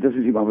seem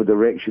to have a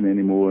direction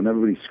anymore, and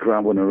everybody's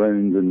scrabbling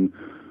around, and,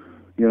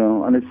 you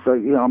know, and it's like,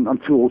 you know, I'm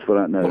too old for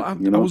that now. Well,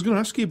 you know? I was going to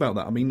ask you about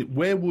that. I mean,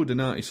 where would an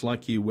artist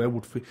like you,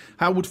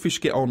 how would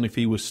Fish get on if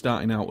he was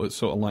starting out at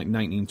sort of like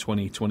 19,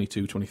 20,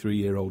 22,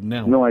 23-year-old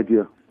now? No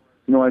idea.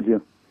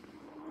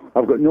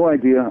 I've got no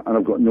idea, and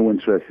I've got no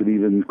interest in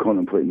even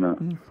contemplating that.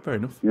 Fair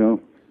enough. You know,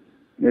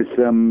 it's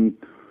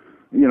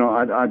you know,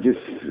 I just,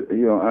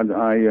 you know,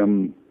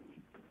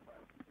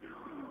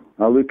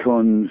 I look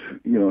on,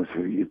 you know,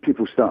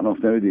 people starting off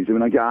nowadays. I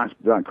mean, I get asked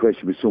that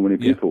question with so many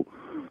people,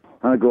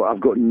 and I go, I've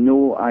got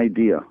no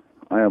idea.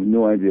 I have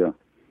no idea.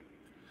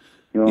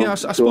 You know? Yeah, I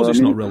suppose it's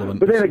not relevant.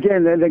 But then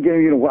again,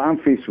 you know, what I'm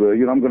faced with,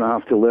 you know, I'm going to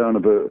have to learn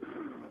about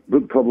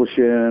book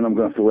publishing. I'm going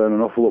to have to learn an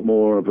awful lot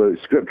more about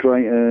script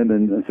writing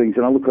and things.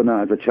 And I look on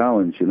that as a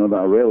challenge, you know, that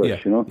I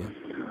relish, you know. Yeah.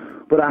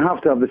 But I have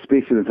to have the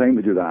space and the time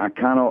to do that. I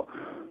cannot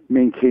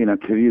maintain a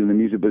career in the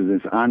music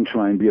business and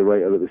try and be a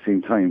writer at the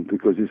same time,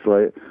 because it's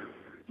like,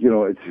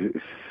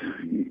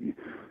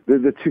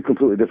 they're two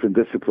completely different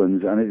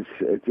disciplines, and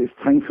it's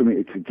time for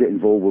me to get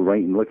involved with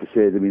writing. Like I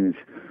said, I mean,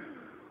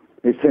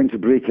 it's time to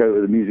break out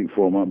of the music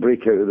format,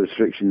 break out of the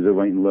restrictions of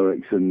writing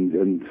lyrics,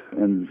 and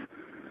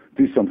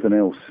do something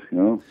else.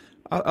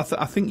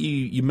 I think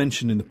you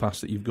mentioned in the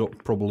past that you've got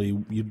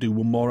you'd do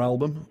one more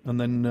album, and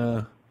then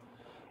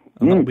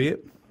that'll be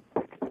it.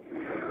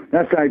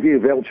 That's the idea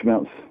of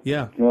Weltschmerz.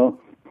 Yeah.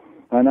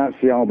 And that's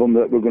the album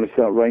that we're going to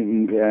start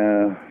writing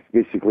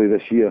basically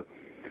this year.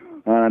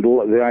 And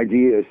the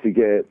idea is to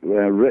get it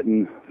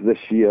written this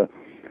year,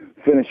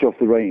 finish off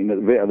the writing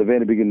at the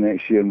very beginning of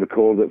next year, and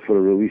record it for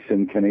a release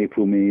in kind of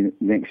April, May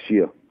next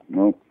year.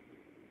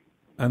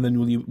 And then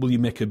will you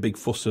make a big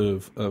fuss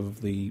of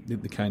the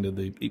kind of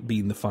it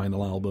being the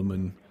final album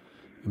and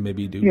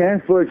maybe do? Yeah,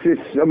 well,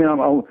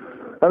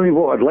 I mean,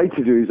 what I'd like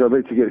to do is I'd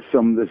like to get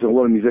there's a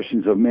lot of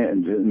musicians I've met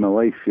in my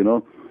life,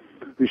 who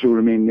shall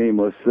remain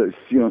nameless. That's,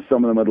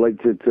 some of them I'd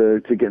like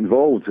to get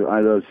involved,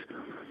 either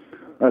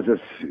as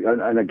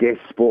a guest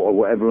spot or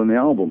whatever on the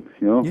album,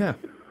 Yeah.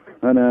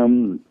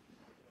 And,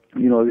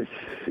 it's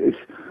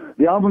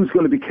the album's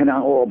going to be kind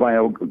of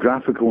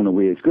autobiographical in a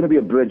way. It's going to be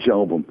a bridge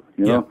album,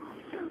 Yeah.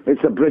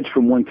 It's a bridge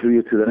from one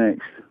career to the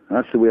next.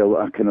 That's the way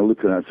I kind of look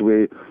at it. That's the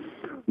way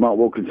Mark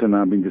Wilkinson and I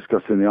have been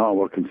discussing the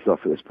artwork and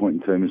stuff at this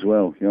point in time as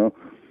well,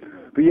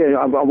 But yeah,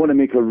 I want to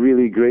make a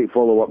really great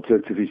follow-up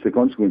to Feast of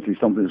Consequences,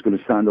 something that's going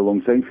to stand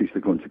alongside Feast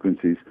of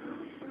Consequences.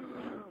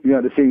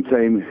 At the same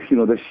time,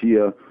 this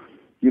year,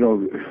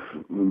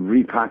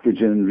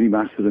 repackaging,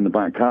 remastering the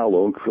back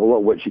catalogue, a lot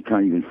of which you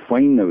can't even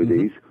find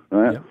nowadays,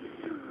 right? Yeah.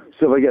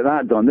 So if I get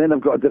that done, then I've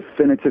got a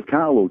definitive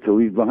catalogue to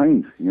leave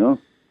behind, Yeah,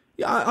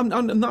 I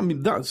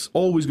mean, that's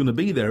always going to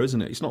be there,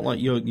 isn't it? It's not like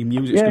your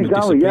music's going to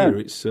disappear.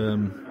 Yeah. It's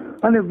And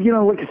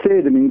like I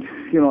said, I mean,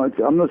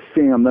 I'm not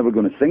saying I'm never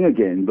going to sing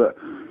again, but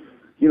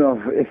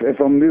if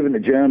I'm moving to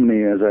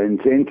Germany as I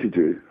intend to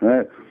do,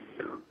 right?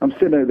 I'm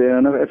sitting out there,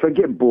 and if I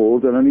get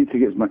bored and I need to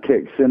get my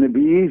kicks, then it'd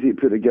be easy to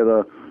put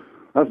together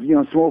a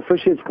small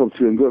Fish Heads Club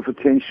tour and go out for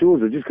 10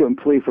 shows. I just go out and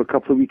play for a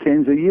couple of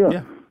weekends a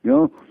year,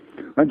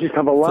 and just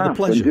have a laugh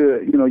and do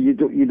it.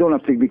 You don't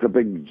have to make a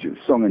big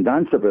song and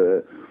dance about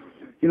it.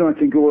 I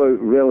can go out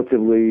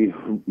relatively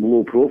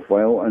low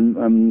profile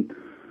and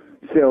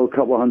sell a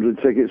couple of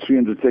 100 tickets,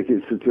 300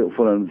 tickets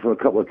for a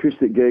couple of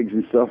acoustic gigs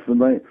and stuff,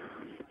 and I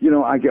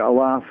get a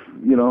laugh,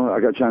 I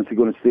got a chance to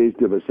go on stage,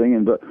 do a bit of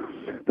singing, but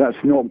that's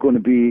not going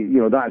to be,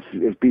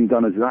 it's been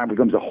done as that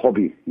becomes a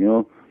hobby,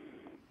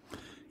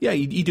 Yeah,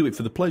 you do it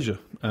for the pleasure.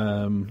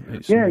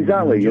 Yeah,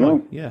 exactly,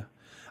 Yeah.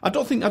 I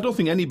don't think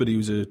anybody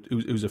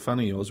who's a fan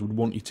of yours would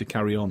want you to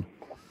carry on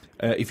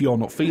if you're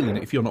not feeling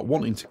it, if you're not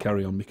wanting to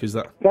carry on, because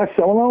that's what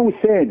I always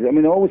said. I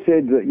mean, I always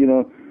said that,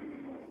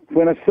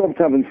 when I stopped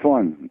having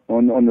fun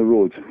on the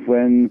road,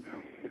 when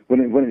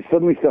it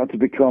suddenly started to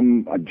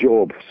become a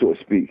job, so to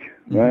speak,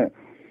 right?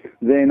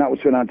 Then that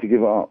was when I had to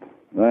give it up,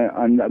 right?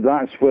 And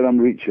that's where I'm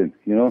reaching,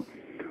 And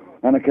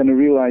I kind of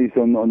realised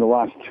on the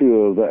last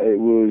tour that it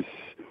was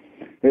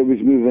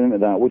moving into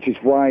that, which is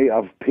why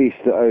I've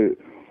paced it out,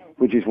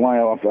 which is why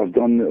I've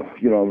done,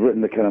 I've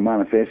written the kind of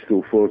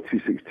manifesto for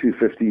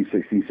 2015,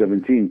 16,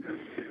 17,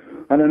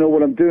 and I know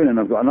what I'm doing, and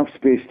I've got enough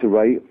space to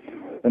write,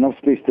 enough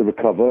space to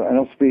recover,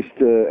 enough space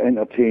to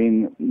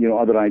entertain,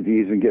 other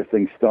ideas and get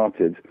things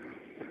started.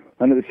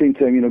 And at the same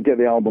time, get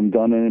the album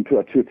done and put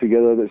a tour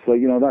together that's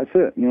like, that's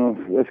it.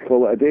 Let's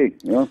call it a day.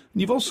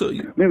 You've also... I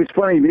mean, it's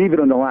funny, even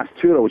on the last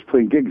tour, I was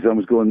playing gigs and I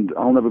was going,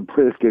 I'll never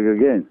play this gig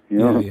again.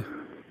 Yeah.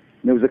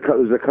 There was a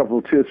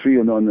couple, 2 or 3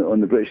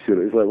 on the British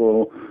tour. It was like,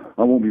 well,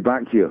 I won't be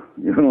back here.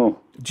 Do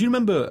you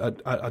remember?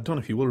 I don't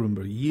know if you will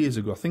remember. Years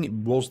ago, I think it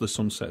was the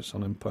Sunsets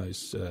on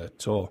Empire's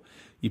tour.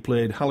 You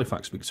played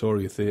Halifax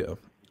Victoria Theatre.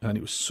 And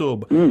it was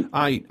so...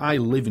 I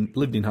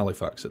lived in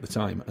Halifax at the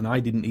time, and I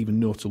didn't even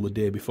know till the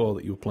day before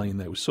that you were playing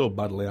there. It was so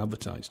badly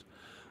advertised.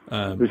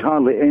 There was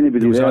hardly anybody there.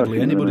 There was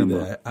hardly anybody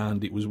there,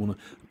 and it was one of...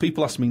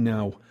 People ask me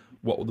now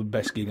what the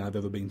best gig I've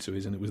ever been to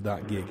is, and it was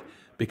that gig,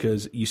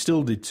 because you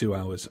still did 2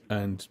 hours,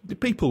 and the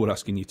people were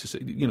asking you to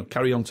say,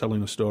 carry on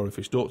telling a story,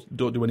 Fish. Don't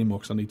do any more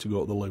because I need to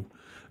go to the loo.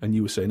 And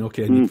you were saying,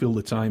 okay, and you'd fill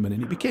the time,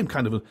 and it became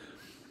kind of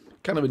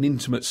an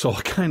intimate sort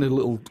of kind of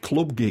little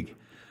club gig.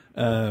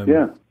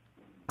 Yeah.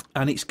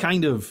 And it's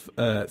kind of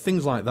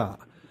things like that.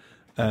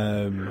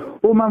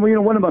 Well, man,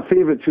 one of my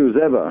favourite tours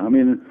ever. I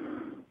mean,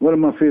 one of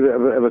my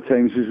favourite ever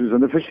times was on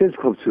the Fish Heads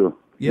Club tour.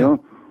 Yeah.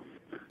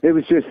 It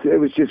was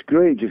just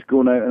great, just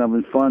going out and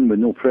having fun with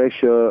no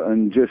pressure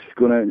and just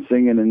going out and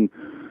singing. And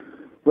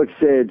like I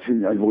said,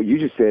 and what you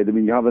just said, I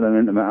mean, you're having an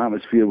intimate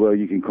atmosphere where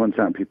you can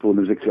contact people, and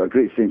there's a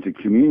great sense of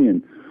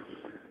communion,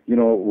 in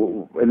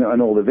all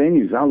the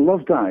venues. I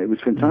loved that. It was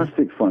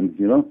fantastic fun,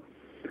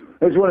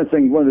 It was one of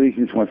the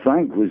reasons why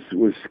Frank was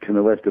kind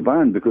of left the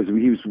band, because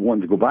he was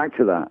wanting to go back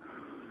to that.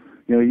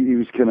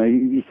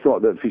 He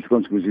thought that Feast of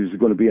Consequences was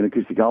going to be an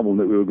acoustic album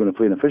that we were going to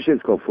play in a Fish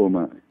Heads Club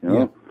format,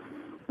 Yeah.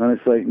 And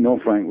it's like, no,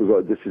 Frank,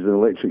 this is an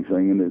electric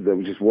thing, and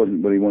that just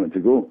wasn't where he wanted to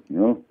go,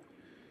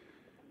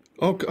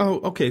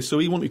 Okay. So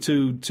he wanted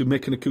to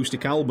make an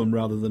acoustic album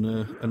rather than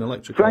an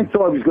electric. Frank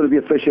thought it was going to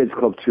be a Fish Heads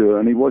Club tour,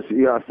 and he was.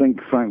 Yeah, I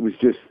think Frank was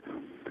just.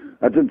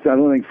 I don't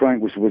think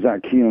Frank was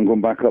that keen on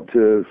going back up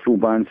to full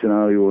band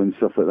scenario and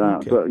stuff like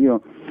that. Okay. But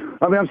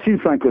I mean, I've seen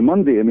Frank on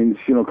Monday. I mean,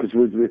 because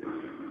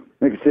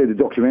like I said, the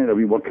documentary I've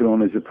been working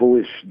on is a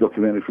Polish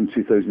documentary from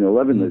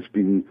 2011 that's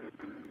been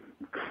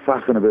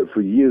faffing about for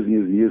years and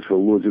years and years for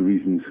loads of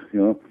reasons.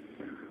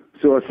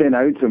 So I sent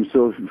out to him.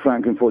 So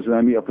Frank and Foz and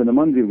I meet up on the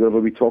Monday, wherever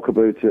we talk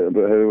about it,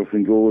 about how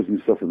everything goes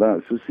and stuff like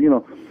that. So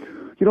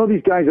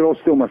these guys are all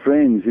still my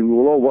friends, and we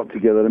will all work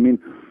together. I mean.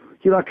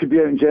 I could be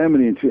out in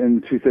Germany in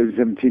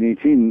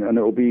 2017-18, and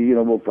it'll be,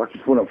 well, I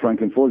could phone up Frank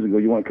and Foz and go,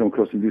 you want to come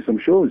across and do some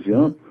shows,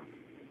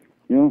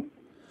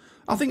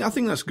 I think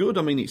that's good.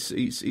 I mean, it's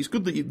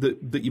good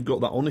that you've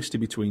got that honesty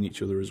between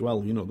each other as well.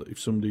 That if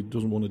somebody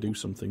doesn't want to do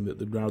something, that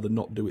they'd rather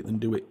not do it than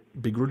do it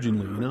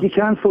begrudgingly. You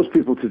can't force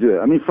people to do it.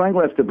 I mean, Frank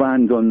left the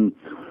band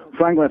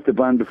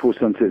before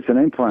Sunsets and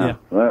Empire,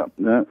 right?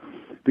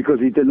 Because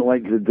he didn't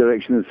like the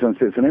direction of the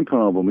Sunsets and Empire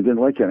album. He didn't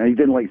like it, and he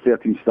didn't like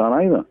 13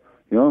 Star either,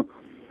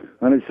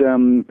 And it's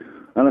and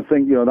I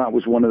think that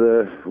was one of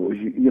the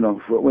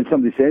when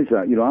somebody says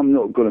that I'm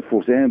not going to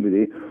force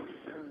anybody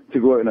to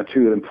go out on a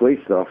tour and play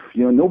stuff.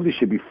 Nobody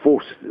should be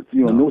forced.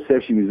 No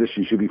session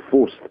musician should be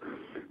forced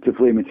to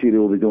play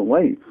material they don't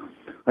like.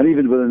 And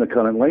even within the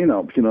current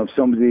lineup, if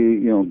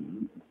somebody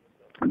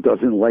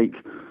doesn't like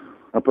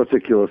a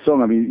particular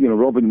song, I mean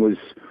Robin was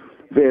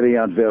very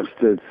adverse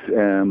to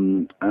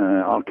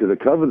Arc of the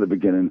Curve at the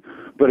beginning,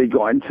 but he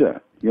got into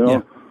it.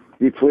 Yeah.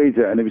 He played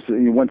it, and it was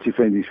once he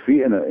found his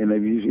feet in it, and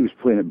he was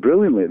playing it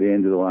brilliantly at the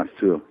end of the last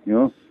tour.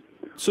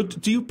 So,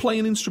 do you play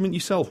an instrument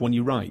yourself when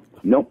you write?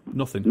 Nope.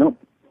 Nothing. Nope.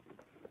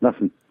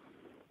 Nothing.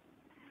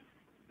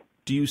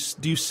 Do you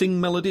sing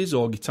melodies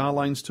or guitar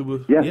lines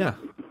to? Yeah.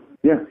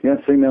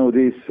 Sing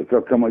melodies.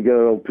 I'll come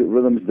together. I'll put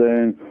rhythms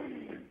down.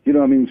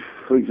 I mean,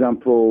 for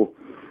example,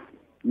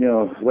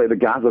 like The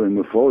Gathering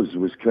with Foz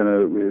was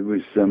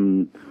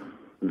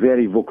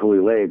very vocally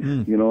led,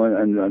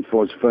 and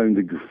Foz found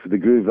the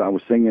groove that I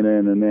was singing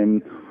in, and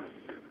then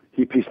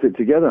he pieced it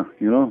together,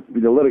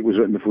 The lyric was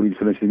written before he'd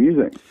finished the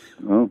music.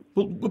 Well,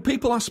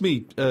 people ask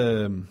me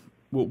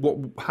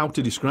how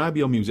to describe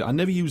your music. I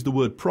never use the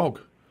word prog.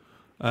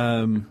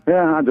 I don't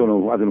know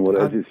what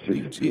it is.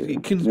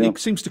 It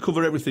seems to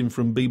cover everything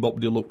from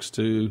bebop deluxe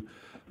to,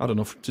 I don't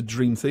know, to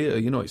dream theatre.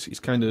 It's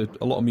kind of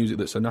a lot of music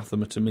that's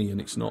anathema to me, and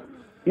it's not.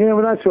 Yeah,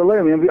 well, that's what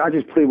I mean. I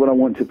just play what I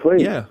want to play.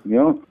 Yeah.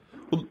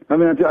 I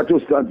mean,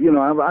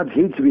 I'd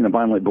hate to be in a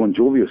band like Bon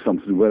Jovi or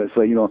something where it's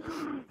like,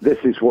 this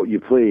is what you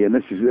play, and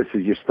this is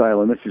your style,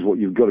 and this is what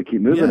you've got to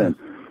keep moving in.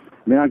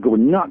 I mean, I'd go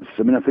nuts.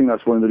 I mean, I think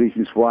that's one of the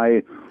reasons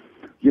why,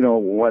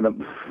 why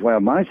I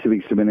managed to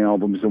make so many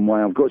albums and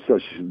why I've got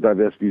such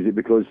diverse music,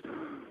 because,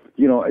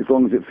 as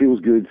long as it feels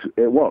good,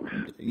 it works.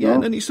 Yeah,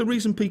 and it's the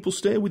reason people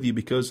stay with you,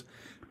 because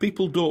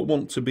people don't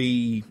want to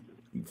be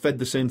fed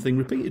the same thing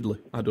repeatedly,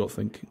 I don't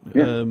think.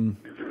 Yeah.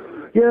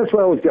 Yeah, that's why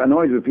I always get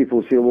annoyed with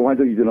people who say, well, why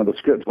don't you do another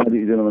script? Why don't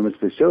you do another Miss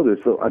Fitzgerald?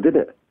 So I did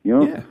it,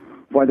 Yeah.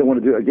 Why do I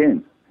want to do it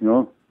again,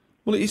 Well,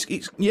 it's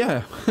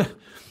yeah.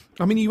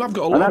 I mean, you have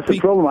got a lot and that's of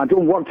people. the problem. I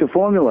don't work to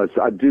formulas.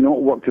 I do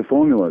not work to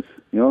formulas,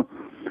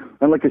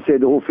 And like I said,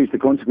 the whole Face the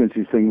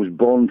Consequences thing was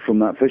born from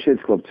that Fish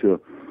Heads Club tour.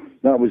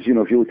 That was,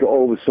 if you look at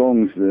all the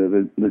songs,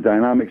 the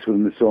dynamics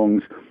within the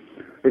songs,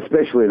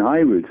 especially in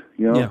Highwood,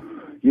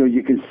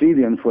 you can see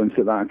the influence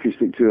that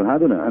acoustic tour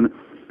had on it. And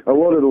a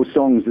lot of those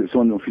songs that's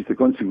on Face the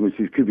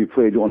Consequences could be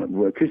played on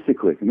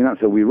acoustically. I mean, that's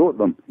how we wrote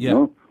them.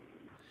 Yeah.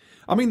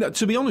 I mean,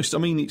 to be honest,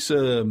 it's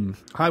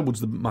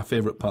Highwood's my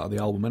favourite part of the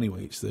album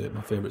anyway. It's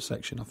my favourite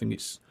section. I think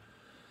it's.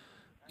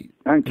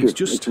 Thank you.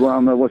 Just. I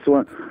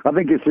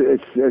think it's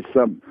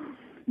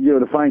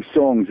the 5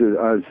 songs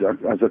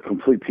as a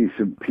complete piece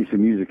of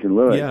music and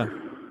lyrics. Yeah.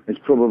 It's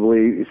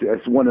probably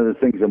it's one of the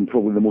things I'm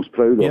probably the most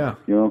proud of.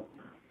 Yeah.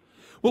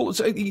 Well,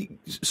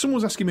 someone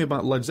was asking me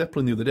about Led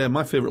Zeppelin the other day.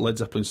 My favourite Led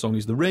Zeppelin song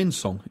is the Rain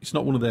song. It's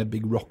not one of their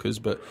big rockers,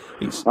 but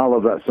I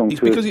love that song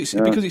too. Because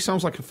it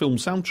sounds like a film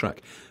soundtrack,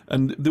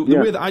 and the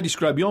way that I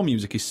describe your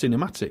music is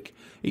cinematic.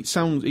 It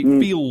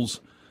feels.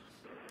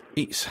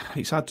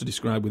 It's hard to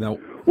describe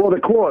without. Well, the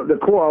quote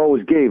I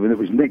always gave, and it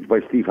was nicked by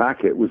Steve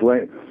Hackett, was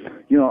like,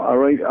 I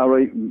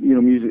write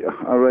music,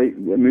 I write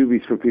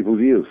movies for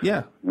people's ears.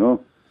 Yeah.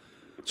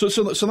 So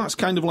that's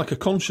kind of like a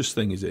conscious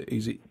thing, is it?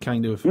 Is it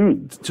kind of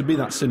to be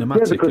that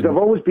cinematic? Yeah, because I've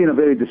always been a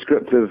very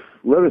descriptive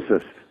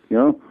lyricist,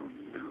 and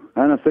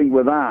I think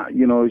with that,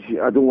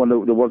 I don't want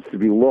the words to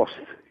be lost,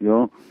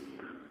 I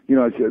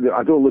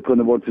don't look on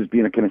the words as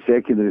being a kind of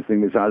secondary thing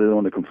that's added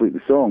on to complete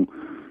the song.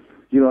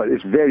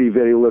 It's very,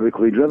 very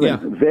lyrically driven. Yeah.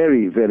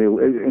 Very, very.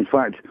 In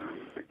fact,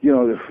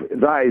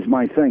 that is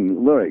my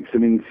thing, lyrics. I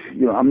mean,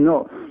 I'm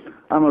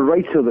a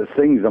writer that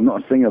sings. I'm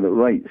not a singer that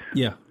writes.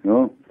 Yeah.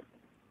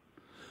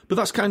 But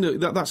that's kind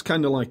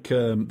of like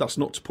that's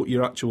not to put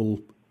your actual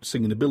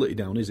singing ability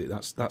down, is it?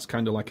 That's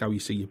kind of like how you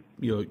see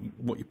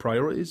what your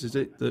priorities is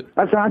it?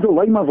 I don't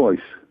like my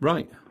voice.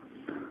 Right.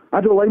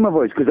 I don't like my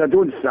voice because I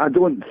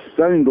don't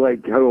sound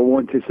like how I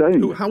want to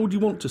sound. How would you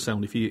want to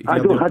sound if you I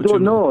had the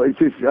don't know.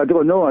 opportunity? It's just I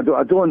don't know. I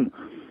don't.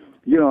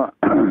 You know,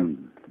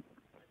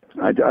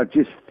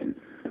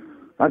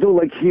 I don't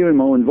like hearing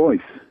my own voice.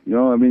 You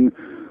know, I mean,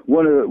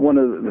 one of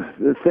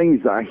the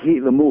things that I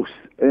hate the most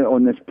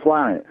on this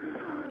planet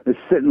is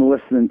sitting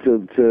listening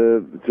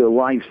to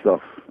live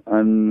stuff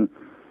and.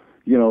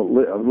 You know,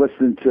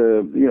 listening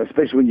to, you know,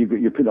 especially when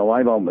you're putting a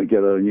live album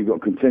together and you've got to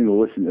continue to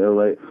listen to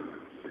like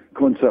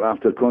concert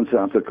after concert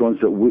after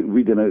concert,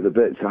 weeding out the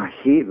bits. I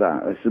hate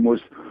that. It's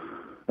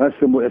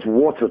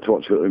water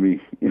torture to me.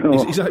 You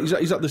know, is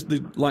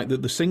that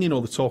the singing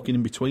or the talking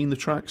in between the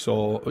tracks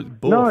or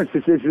both? No, it's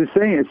the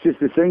singing. It's just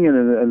the singing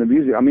and the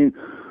music. I mean,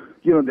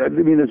 you know,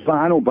 there's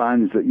vinyl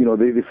bands that, you know,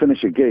 they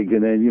finish a gig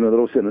and then, you know,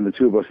 they're all sitting on the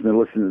tour bus and they're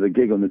listening to the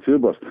gig on the tour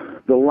bus.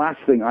 The last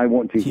thing I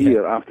want to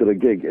hear after a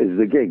gig is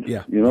the gig,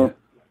 you know? Yeah.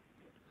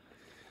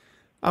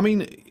 I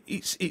mean,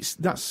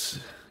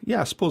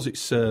 I suppose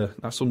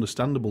that's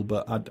understandable,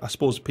 but I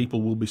suppose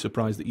people will be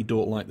surprised that you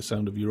don't like the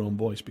sound of your own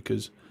voice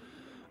because...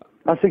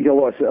 I think a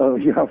lot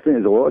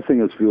of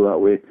singers feel that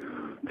way.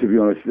 To be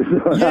honest,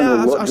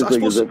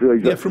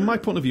 from my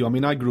point of view, I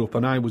mean, I grew up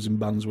and I was in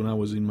bands when I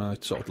was in my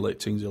sort of late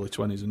teens, early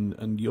 20s,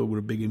 and you were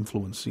a big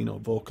influence, you know,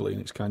 vocally,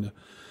 and it's kind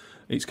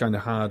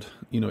of hard,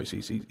 you know.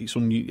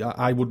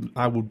 I would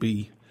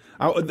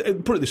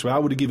put it this way: I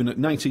would have given at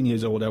 19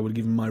 years old, I would have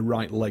given my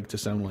right leg to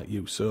sound like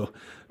you. So,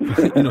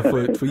 you know,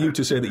 for you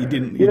to say that you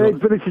didn't, you know,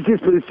 but it's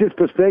just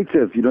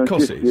perspective, you know. Of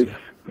course, it is.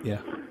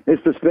 Yeah.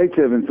 It's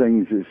perspective and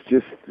things. It's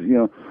just, you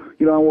know,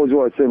 I always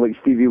want to sound like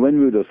Stevie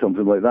Winwood or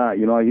something like that.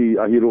 You know, I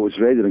hear Otis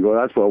Redding and go,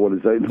 that's what I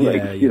want to sound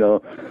like. You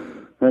know,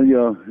 and you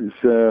know,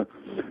 it's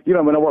you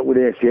know, when I work with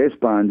the SES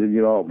band and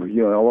you know,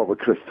 I work with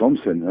Chris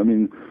Thompson. I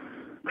mean,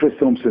 Chris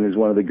Thompson is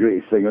one of the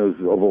greatest singers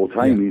of all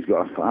time. He's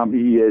got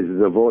he is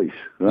the voice,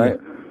 right?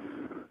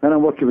 And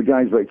I'm working with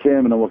guys like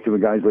Kim, and I'm working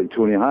with guys like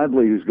Tony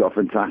Hadley, who's got a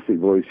fantastic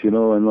voice, you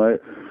know, and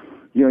like.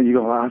 You know, you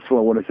go, oh, that's what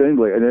I want to sound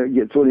like.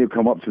 And Tony will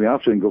come up to me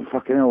after and go,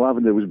 fucking hell,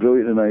 Lavender was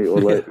brilliant tonight. Or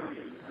like,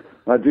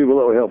 I do with a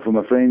little help from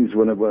my friends.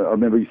 When I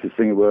remember I used to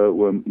sing it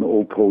with my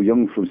old Paul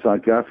Young from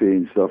Sad Cafe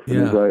and stuff.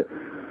 And he's like,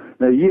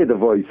 now he had the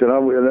voice. And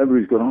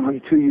everybody's going,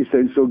 oh, you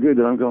sound so good.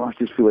 And I'm going, I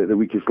just feel like the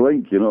weakest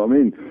link, you know what I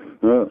mean?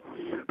 But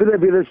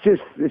it's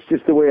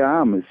just the way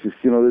I am. It's just,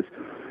 you know,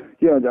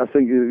 I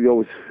think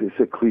it's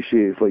a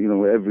cliche. It's like, you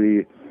know,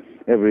 every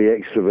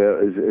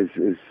extrovert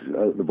is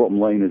the bottom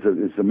line is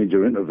a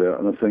major introvert,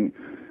 and I think,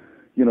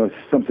 you know,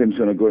 sometimes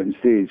when I go out on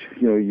stage,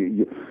 you know,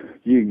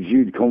 you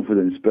exude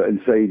confidence, but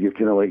inside you're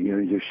kind of like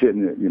you're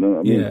shitting it, you know what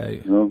I mean? Yeah,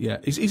 you know? Yeah.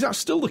 Is that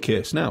still the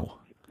case now?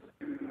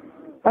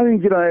 I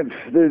think, you know,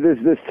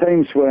 there's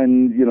times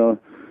when, you know,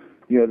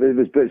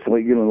 there's bits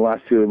like, you know, the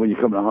last year when you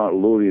come to Heart of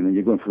Lorien and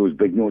you're going for those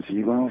big notes and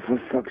you go, oh,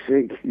 for fuck's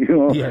sake, you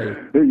know. Yeah.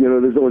 You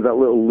know, there's always that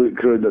little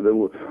look around,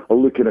 a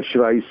look and a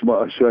shy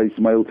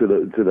smile to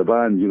the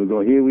band, you know,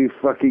 going, here we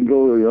fucking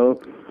go, you know.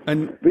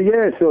 But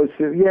yeah, so it's,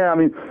 I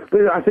mean,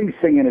 but I think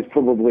singing is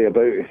probably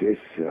about,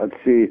 I'd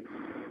say,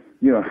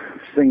 you know,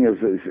 singing is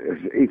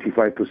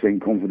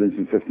 85% confidence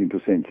and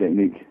 15%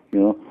 technique, you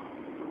know.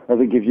 I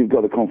think if you've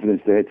got the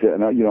confidence to hit it,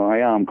 and you know, I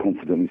am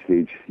confident on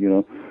stage, you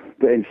know.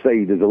 But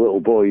inside, there's a little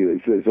boy.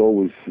 It's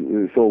always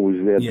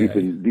there,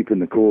 deep in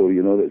the core.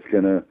 You know, that's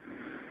kind of,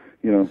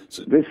 you know.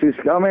 This is.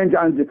 I mean,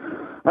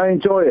 I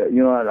enjoy it.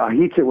 You know, I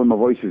hate it when my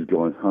voice is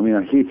gone. I mean,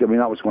 I hate it. I mean,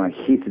 that was when I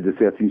hated the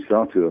 13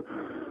 Star Tour,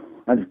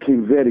 and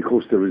came very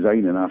close to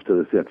resigning after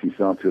the 13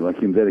 Star Tour. I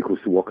came very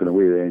close to walking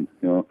away then.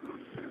 You know,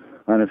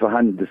 and if I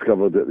hadn't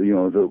discovered that, you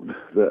know,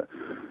 that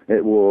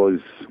it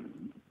was,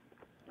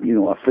 you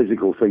know, a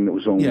physical thing that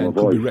was wrong with my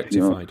voice. Could be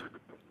rectified.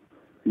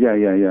 You know?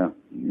 Yeah.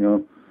 You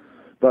know.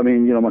 But I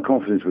mean, you know, my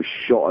confidence was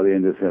shot at the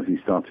end of the 13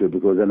 Star Tour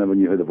because I never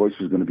knew how the voice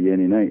was going to be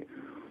any night.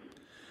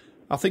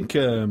 I think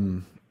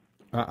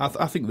I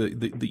think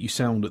that you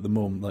sound at the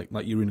moment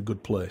like you're in a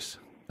good place.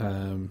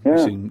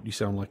 You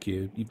sound like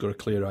you've got a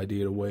clear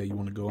idea of where you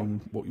want to go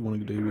and what you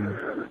want to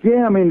do.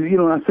 Yeah, I mean, you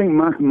know, I think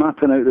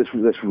mapping out this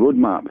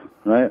roadmap,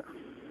 right?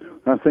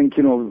 I think,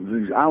 you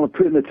know,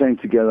 putting the time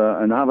together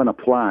and having a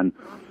plan.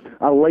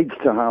 I like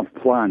to have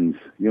plans.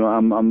 You know,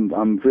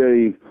 I'm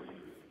very,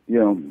 you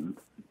know.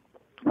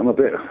 I'm a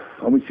bit,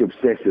 I wouldn't say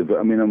obsessive, but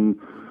I mean,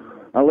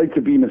 I like to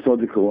be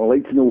methodical. I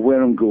like to know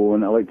where I'm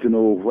going. I like to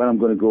know where I'm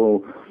going to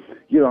go.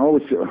 You know,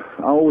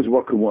 I always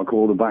work on what I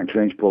call the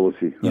backtrench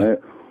policy, right?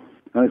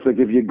 And it's like,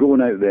 if you're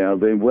going out there,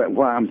 then what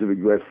happens if it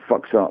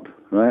fucks up,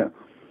 right?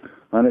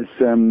 And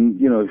it's,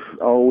 you know,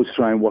 I always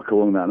try and work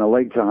along that. And I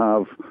like to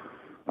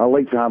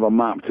have a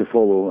map to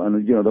follow.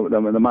 And, you know,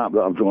 the map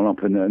that I've drawn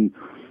up, and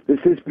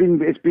it's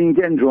been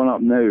getting drawn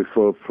up now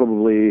for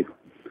probably,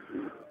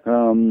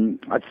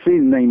 I'd say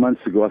 9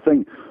 months ago. I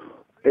think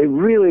it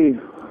really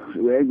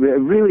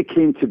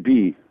came to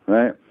be,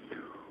 right,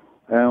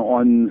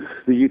 on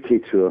the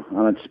UK tour,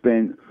 and I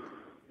spent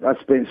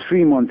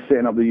 3 months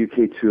setting up the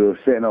UK tour,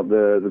 setting up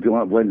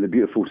the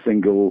Beautiful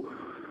single,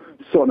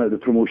 sorting out the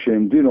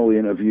promotion, doing all the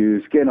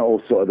interviews, getting it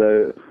all sorted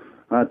out,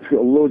 I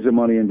put loads of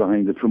money in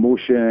behind the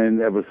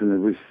promotion,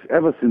 everything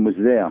was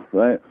there,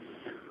 right?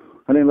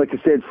 And then, like I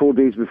said, 4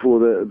 days before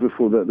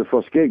the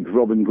first gig,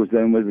 Robin goes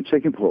down with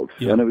chicken pox,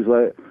 and it was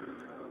like,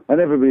 and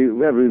everybody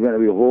went to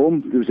be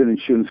home. There was an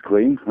insurance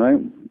claim,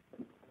 right?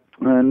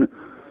 And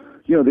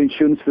you know, the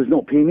insurance does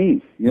not pay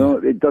me. You know,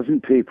 it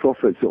doesn't pay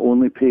profits. It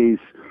only pays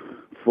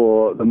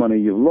for the money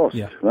you've lost,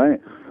 right?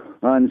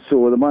 And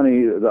so the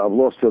money that I've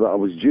lost or that I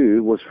was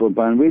due was for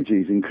band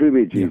wages and crew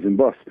wages and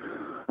bus.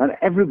 And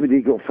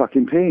everybody got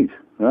fucking paid,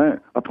 right?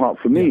 Apart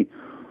from me.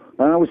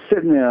 And I was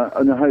sitting there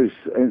in the house,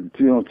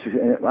 you know,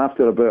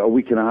 after about a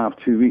week and a half,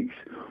 2 weeks.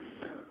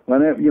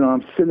 And, you know,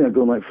 I'm sitting there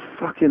going like,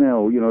 fucking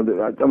hell, you know,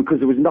 because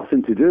there was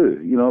nothing to do.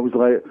 You know, it was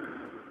like,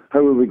 how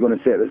are we going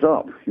to set this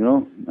up, you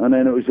know? And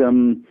then it was,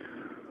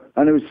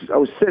 I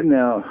was sitting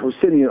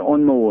here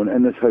on my own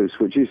in this house,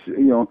 which is, you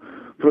know,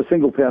 for a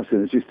single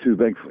person, it's just too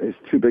big. It's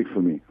too big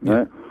for me,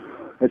 right?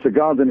 It's a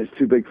garden. It's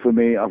too big for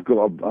me. I've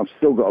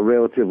still got a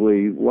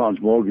relatively large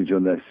mortgage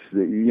on this,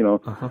 that, you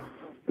know,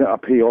 that I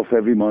pay off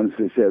every month,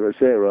 etc.,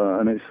 etc.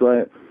 And it's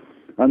like,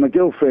 and my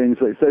girlfriend's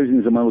like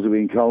thousands of miles away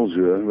in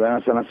Karlsruhe,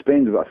 right? And I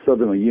spend about a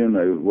third of a year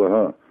now with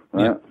her,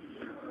 right?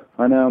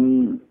 And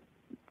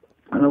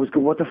I was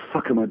going, what the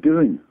fuck am I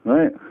doing,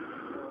 right?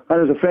 And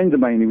there was a friend of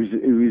mine. He was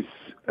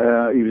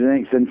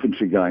an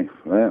ex-infantry guy,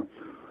 right?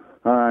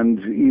 And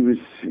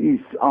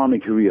he's army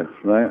career,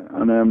 right?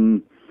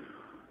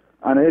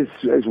 And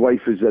his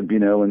wife had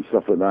been ill and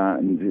stuff like that,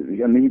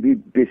 and he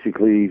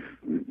basically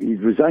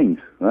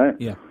resigned, right?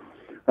 Yeah.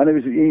 And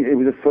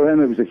for him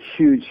it was a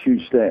huge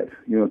step,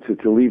 you know,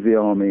 to leave the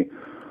army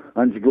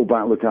and to go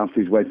back and look after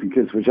his wife and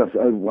kids, which I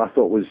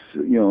thought was,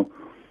 you know,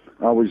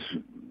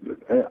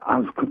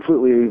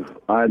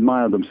 I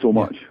admired them so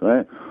much,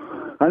 right?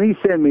 And he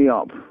sent me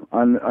up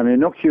an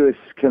innocuous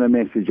kind of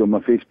message on my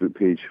Facebook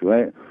page,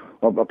 right?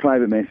 A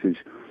private message.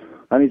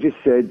 And he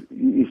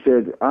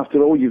said,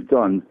 after all you've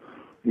done,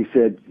 he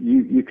said,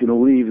 you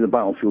can leave the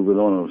battlefield with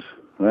honours,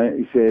 right?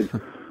 He said,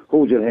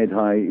 hold your head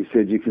high. He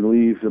said, you can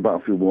leave the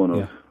battlefield with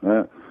honours,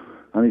 right?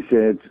 And he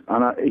said,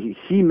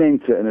 he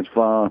meant it in as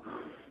far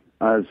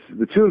as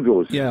the tour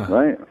goes,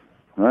 right?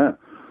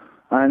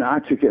 And I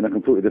took it in a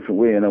completely different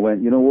way, and I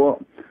went, you know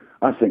what?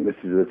 I think this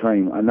is the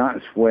time. And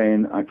that's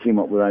when I came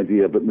up with the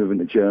idea about moving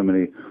to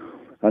Germany.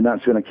 And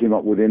that's when I came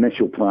up with the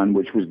initial plan,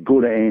 which was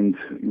going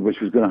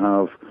to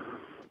have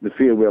the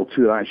farewell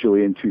tour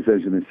actually in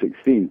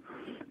 2016.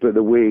 But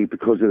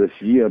because of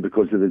this year,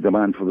 because of the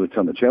demand for the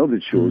Return to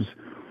Childhood shows,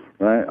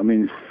 right? I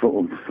mean,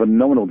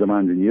 phenomenal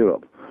demand in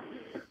Europe.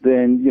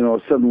 Then, you know,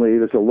 suddenly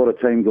there's a lot of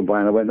time going by,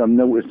 and I went,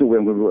 there's no way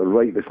I'm going to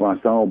write this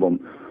last album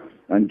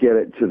and get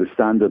it to the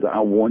standard that I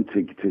want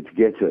to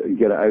get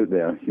it out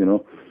there, you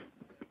know.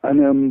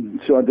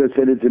 And so I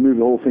decided to move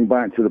the whole thing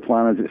back to the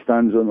plan as it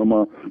stands on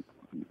my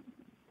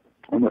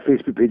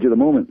Facebook page at the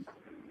moment,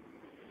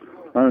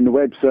 and on the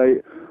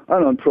website,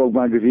 and on Prog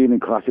Magazine and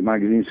Classic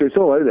Magazine. So it's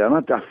all out there,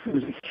 and it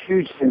was a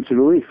huge sense of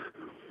relief.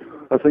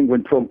 I think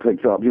when Prog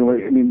picked up, you know,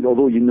 I mean,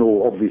 although you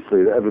know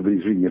obviously that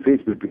everybody's reading your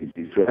Facebook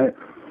pages, right?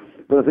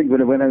 But I think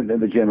when it went out into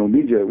the general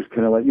media, it was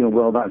kind of like, you know,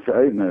 well, that's it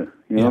out now,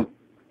 you know.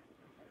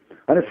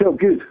 And it felt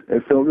good.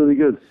 It felt really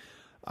good.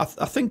 I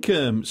think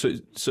so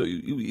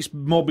it's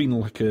more been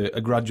like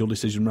a gradual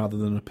decision rather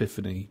than an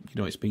epiphany.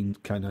 You know, it's been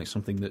kind of like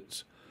something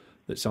that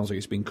sounds like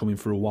it's been coming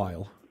for a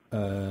while.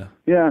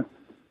 Yeah,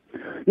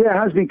 it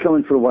has been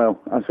coming for a while.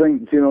 I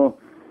think, you know,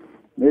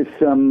 it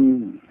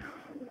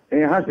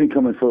has been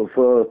coming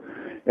for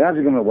it has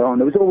been coming a while,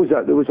 and there was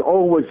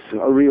always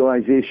a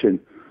realization.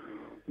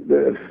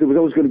 There was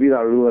always going to be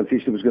that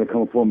realization that was going to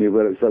come upon me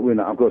where it's like, wait a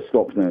minute, I've got to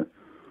stop now.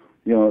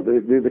 You know,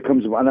 there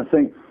comes, and I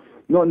think,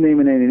 not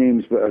naming any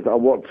names, but I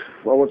worked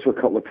for a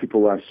couple of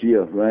people last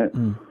year, right?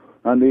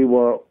 And they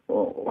were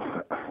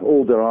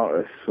older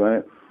artists,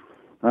 right?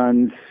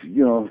 And,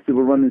 you know, they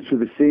were running through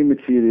the same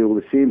material,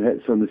 the same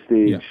hits on the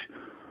stage,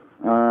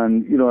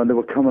 and, you know, and they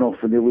were coming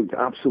off and they looked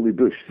absolutely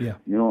bushed, you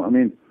know what I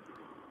mean?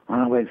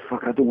 And I went,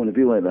 fuck, I don't want to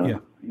be like that,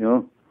 you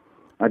know?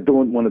 I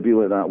don't want to be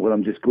like that where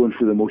I'm just going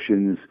through the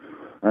motions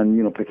and,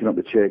 you know, picking up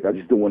the check. I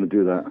just don't want to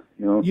do that,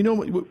 you know? You know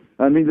what?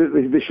 I mean,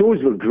 the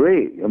shows were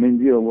great. I mean,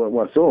 you know,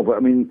 what I saw, but I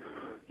mean,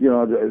 you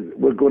know,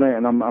 we're going out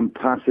and I'm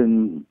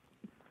passing,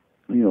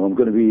 you know, I'm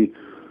going to be,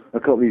 a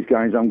couple of these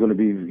guys I'm going to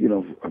be, you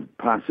know,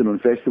 passing on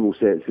festival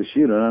sets this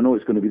year, and I know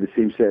it's going to be the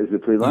same set as they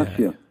played last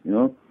year, you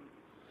know?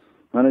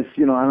 And it's,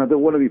 you know, and I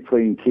don't want to be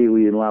playing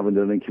Kaylee and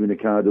Lavender and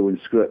Incommunicado and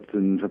Script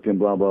and fucking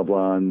blah, blah,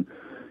 blah, and,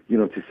 you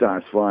know, to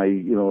satisfy,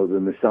 you know, the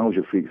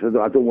nostalgia freaks.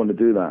 I don't want to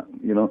do that,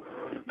 you know?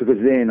 Because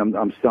then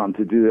I'm starting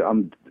to do it,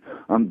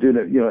 I'm doing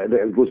it, you know,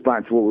 it goes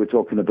back to what we were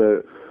talking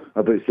about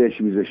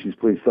session musicians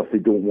playing stuff they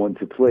don't want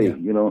to play,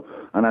 you know,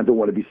 and I don't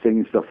want to be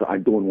singing stuff that I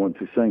don't want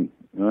to sing,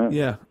 right?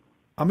 Yeah.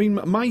 I mean,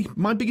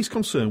 my biggest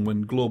concern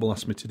when Global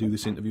asked me to do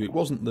this interview, it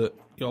wasn't that,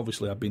 you know,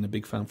 obviously I've been a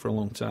big fan for a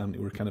long time,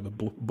 it were kind of a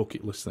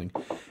bucket list thing.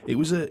 It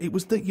was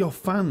that your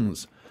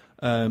fans,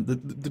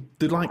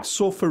 they're like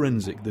so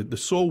forensic, they're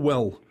so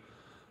well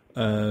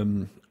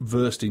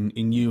versed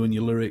in you and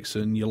your lyrics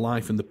and your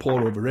life, and they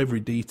pore over every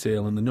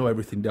detail and they know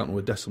everything down to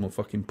a decimal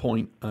fucking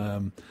point,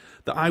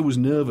 that I was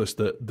nervous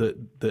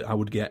that I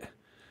would get,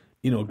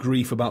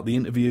 grief about the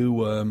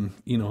interview, and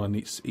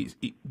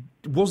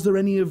was there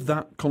any of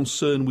that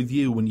concern with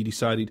you when you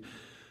decided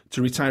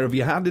to retire? Have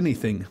you had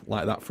anything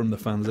like that from the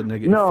fans, and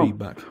negative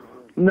feedback?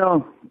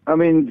 No. I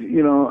mean,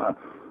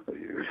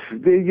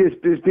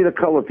 there's been a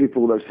couple of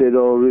people that have said,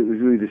 oh, it was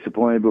really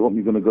disappointing, but hope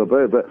you're going to go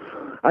about it. But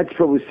I'd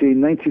probably say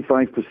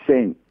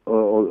 95%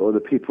 or the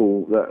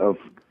people that have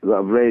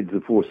read the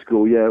post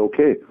go, yeah,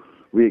 okay,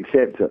 we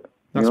accept it.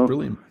 That's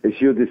brilliant.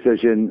 It's your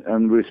decision,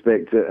 and we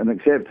respect it and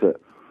accept it.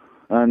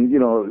 And,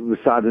 we're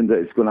saddened that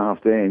it's going to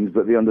have to end,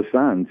 but they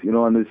understand,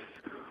 and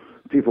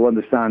people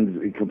understand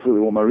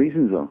completely what my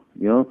reasons are,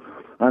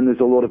 And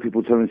there's a lot of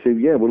people turn and say,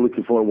 yeah, we're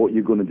looking for what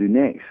you're going to do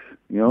next,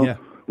 Yeah.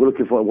 We're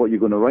looking for what you're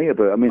going to write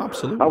about. I mean,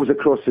 absolutely. I was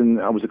across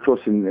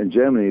in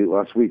Germany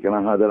last week, and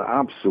I had an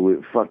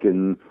absolute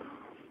fucking,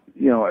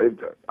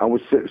 I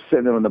was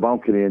sitting there on the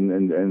balcony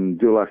in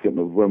Dulac,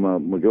 where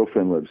my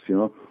girlfriend lives,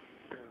 and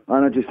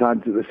I just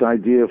had this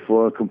idea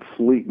for a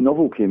complete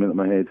novel came into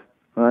my head,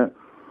 right?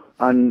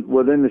 And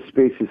within the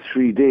space of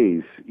 3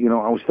 days,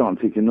 I was starting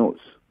taking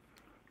notes,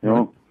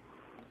 Right.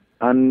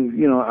 And,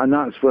 and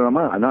that's where I'm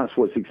at, and that's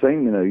what's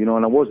exciting me now,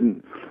 and I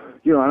wasn't,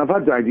 and I've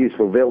had ideas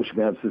for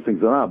Weltschmerz and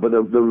things like that, but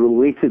they're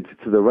related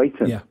to the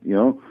writing,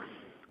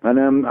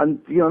 and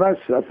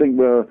that's, I think,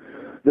 where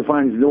the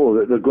fans know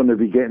that they're going to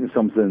be getting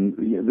something,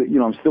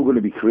 I'm still going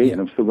to be creating,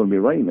 I'm still going to be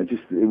writing, it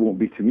won't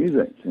be to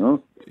music,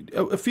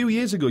 A few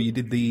years ago, you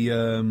did the,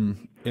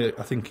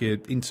 I think,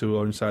 into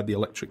or inside the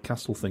Electric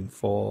Castle thing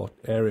for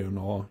Arian,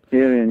 or...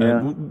 Arian,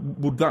 yeah.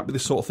 Would that be the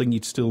sort of thing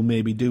you'd still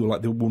maybe do,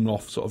 like the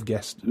one-off sort of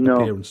guest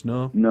appearance?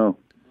 No? No.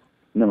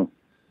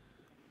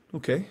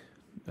 Okay.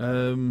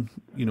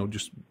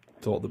 Just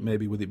thought that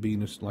maybe with it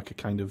being like a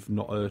kind of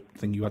not a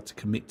thing you had to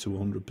commit to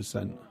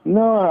 100%.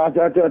 No, I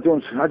don't.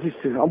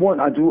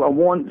 I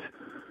want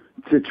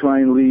to try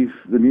and leave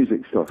the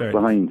music stuff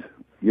behind.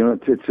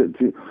 Like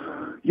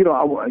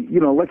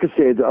I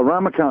said, I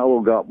ran my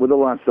catalogue up with the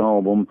last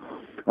album,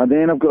 and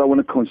then I want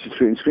to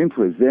concentrate on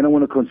screenplays. Then I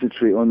want to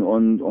concentrate on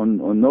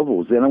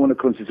novels. Then I want to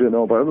concentrate on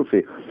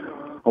autobiography.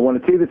 I want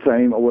to take the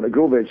time. I want to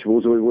grow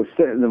vegetables. I want to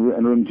sit in a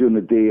room during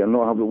the day and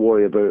not have to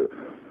worry about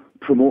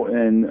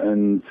promoting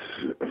and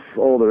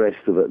all the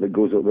rest of it that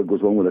goes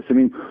along with this. I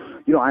mean,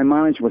 I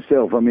manage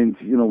myself. I mean,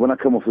 when I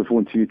come off the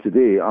phone to you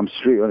today, I'm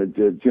straight on it.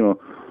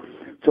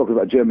 Talking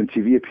about a German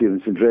TV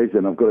appearance in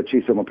Dresden. I've got to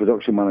chase up my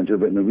production manager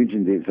about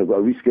Norwegian dates. I've got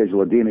to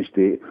reschedule a Danish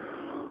date.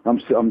 I'm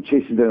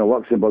chasing down a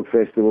Luxembourg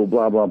festival.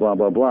 Blah blah blah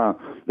blah blah.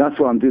 That's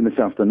what I'm doing this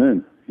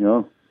afternoon.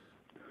 And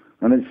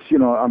it's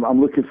I'm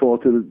looking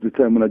forward to the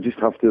time when I just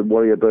have to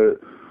worry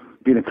about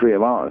being a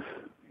creative artist.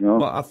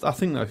 Well, I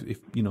think that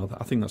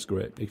I think that's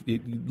great. At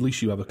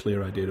least you have a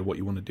clear idea of what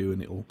you want to do,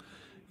 and it'll,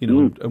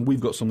 and we've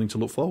got something to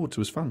look forward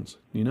to as fans.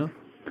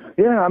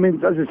 Yeah, I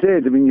mean, as I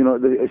said,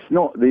 it's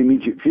not the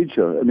immediate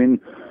future. I mean,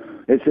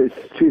 it's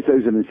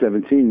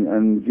 2017,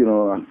 and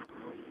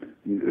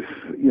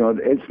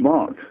it's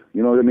marked.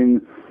 I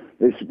mean,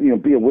 it's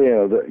be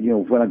aware that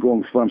when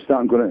I'm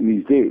starting going out on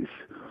these dates,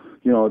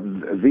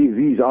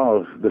 these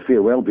are the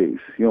farewell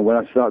dates. When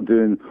I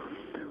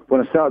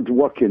start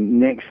working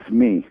next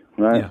May,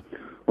 right? Yeah.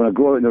 When I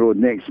go out on the road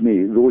next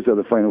May, those are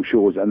the final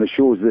shows, and the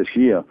shows this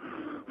year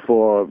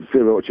for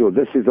Farewell Show.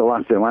 This is the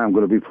last time I am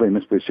going to be playing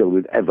Misplaced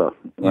Childhood ever,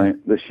 right?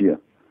 This year,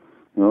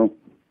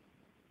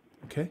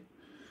 Okay.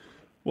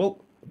 Well,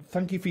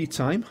 thank you for your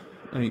time.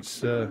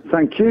 It's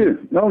thank you.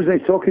 No, it was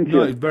nice talking to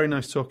you. It's very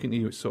nice talking to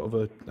you. It's sort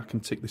of I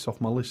can tick this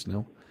off my list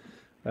now.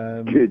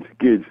 Good.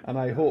 And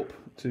I hope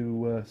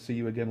to see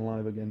you again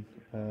live again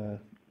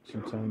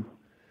sometime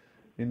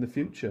in the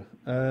future.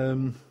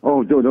 No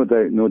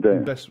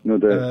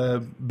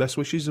doubt. Best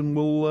wishes, and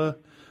we'll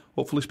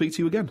hopefully speak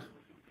to you again.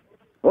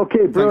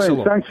 Okay,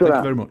 brilliant. Thanks for that. Thank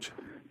you very much.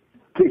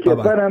 Take care.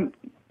 Bye-bye. Bye now.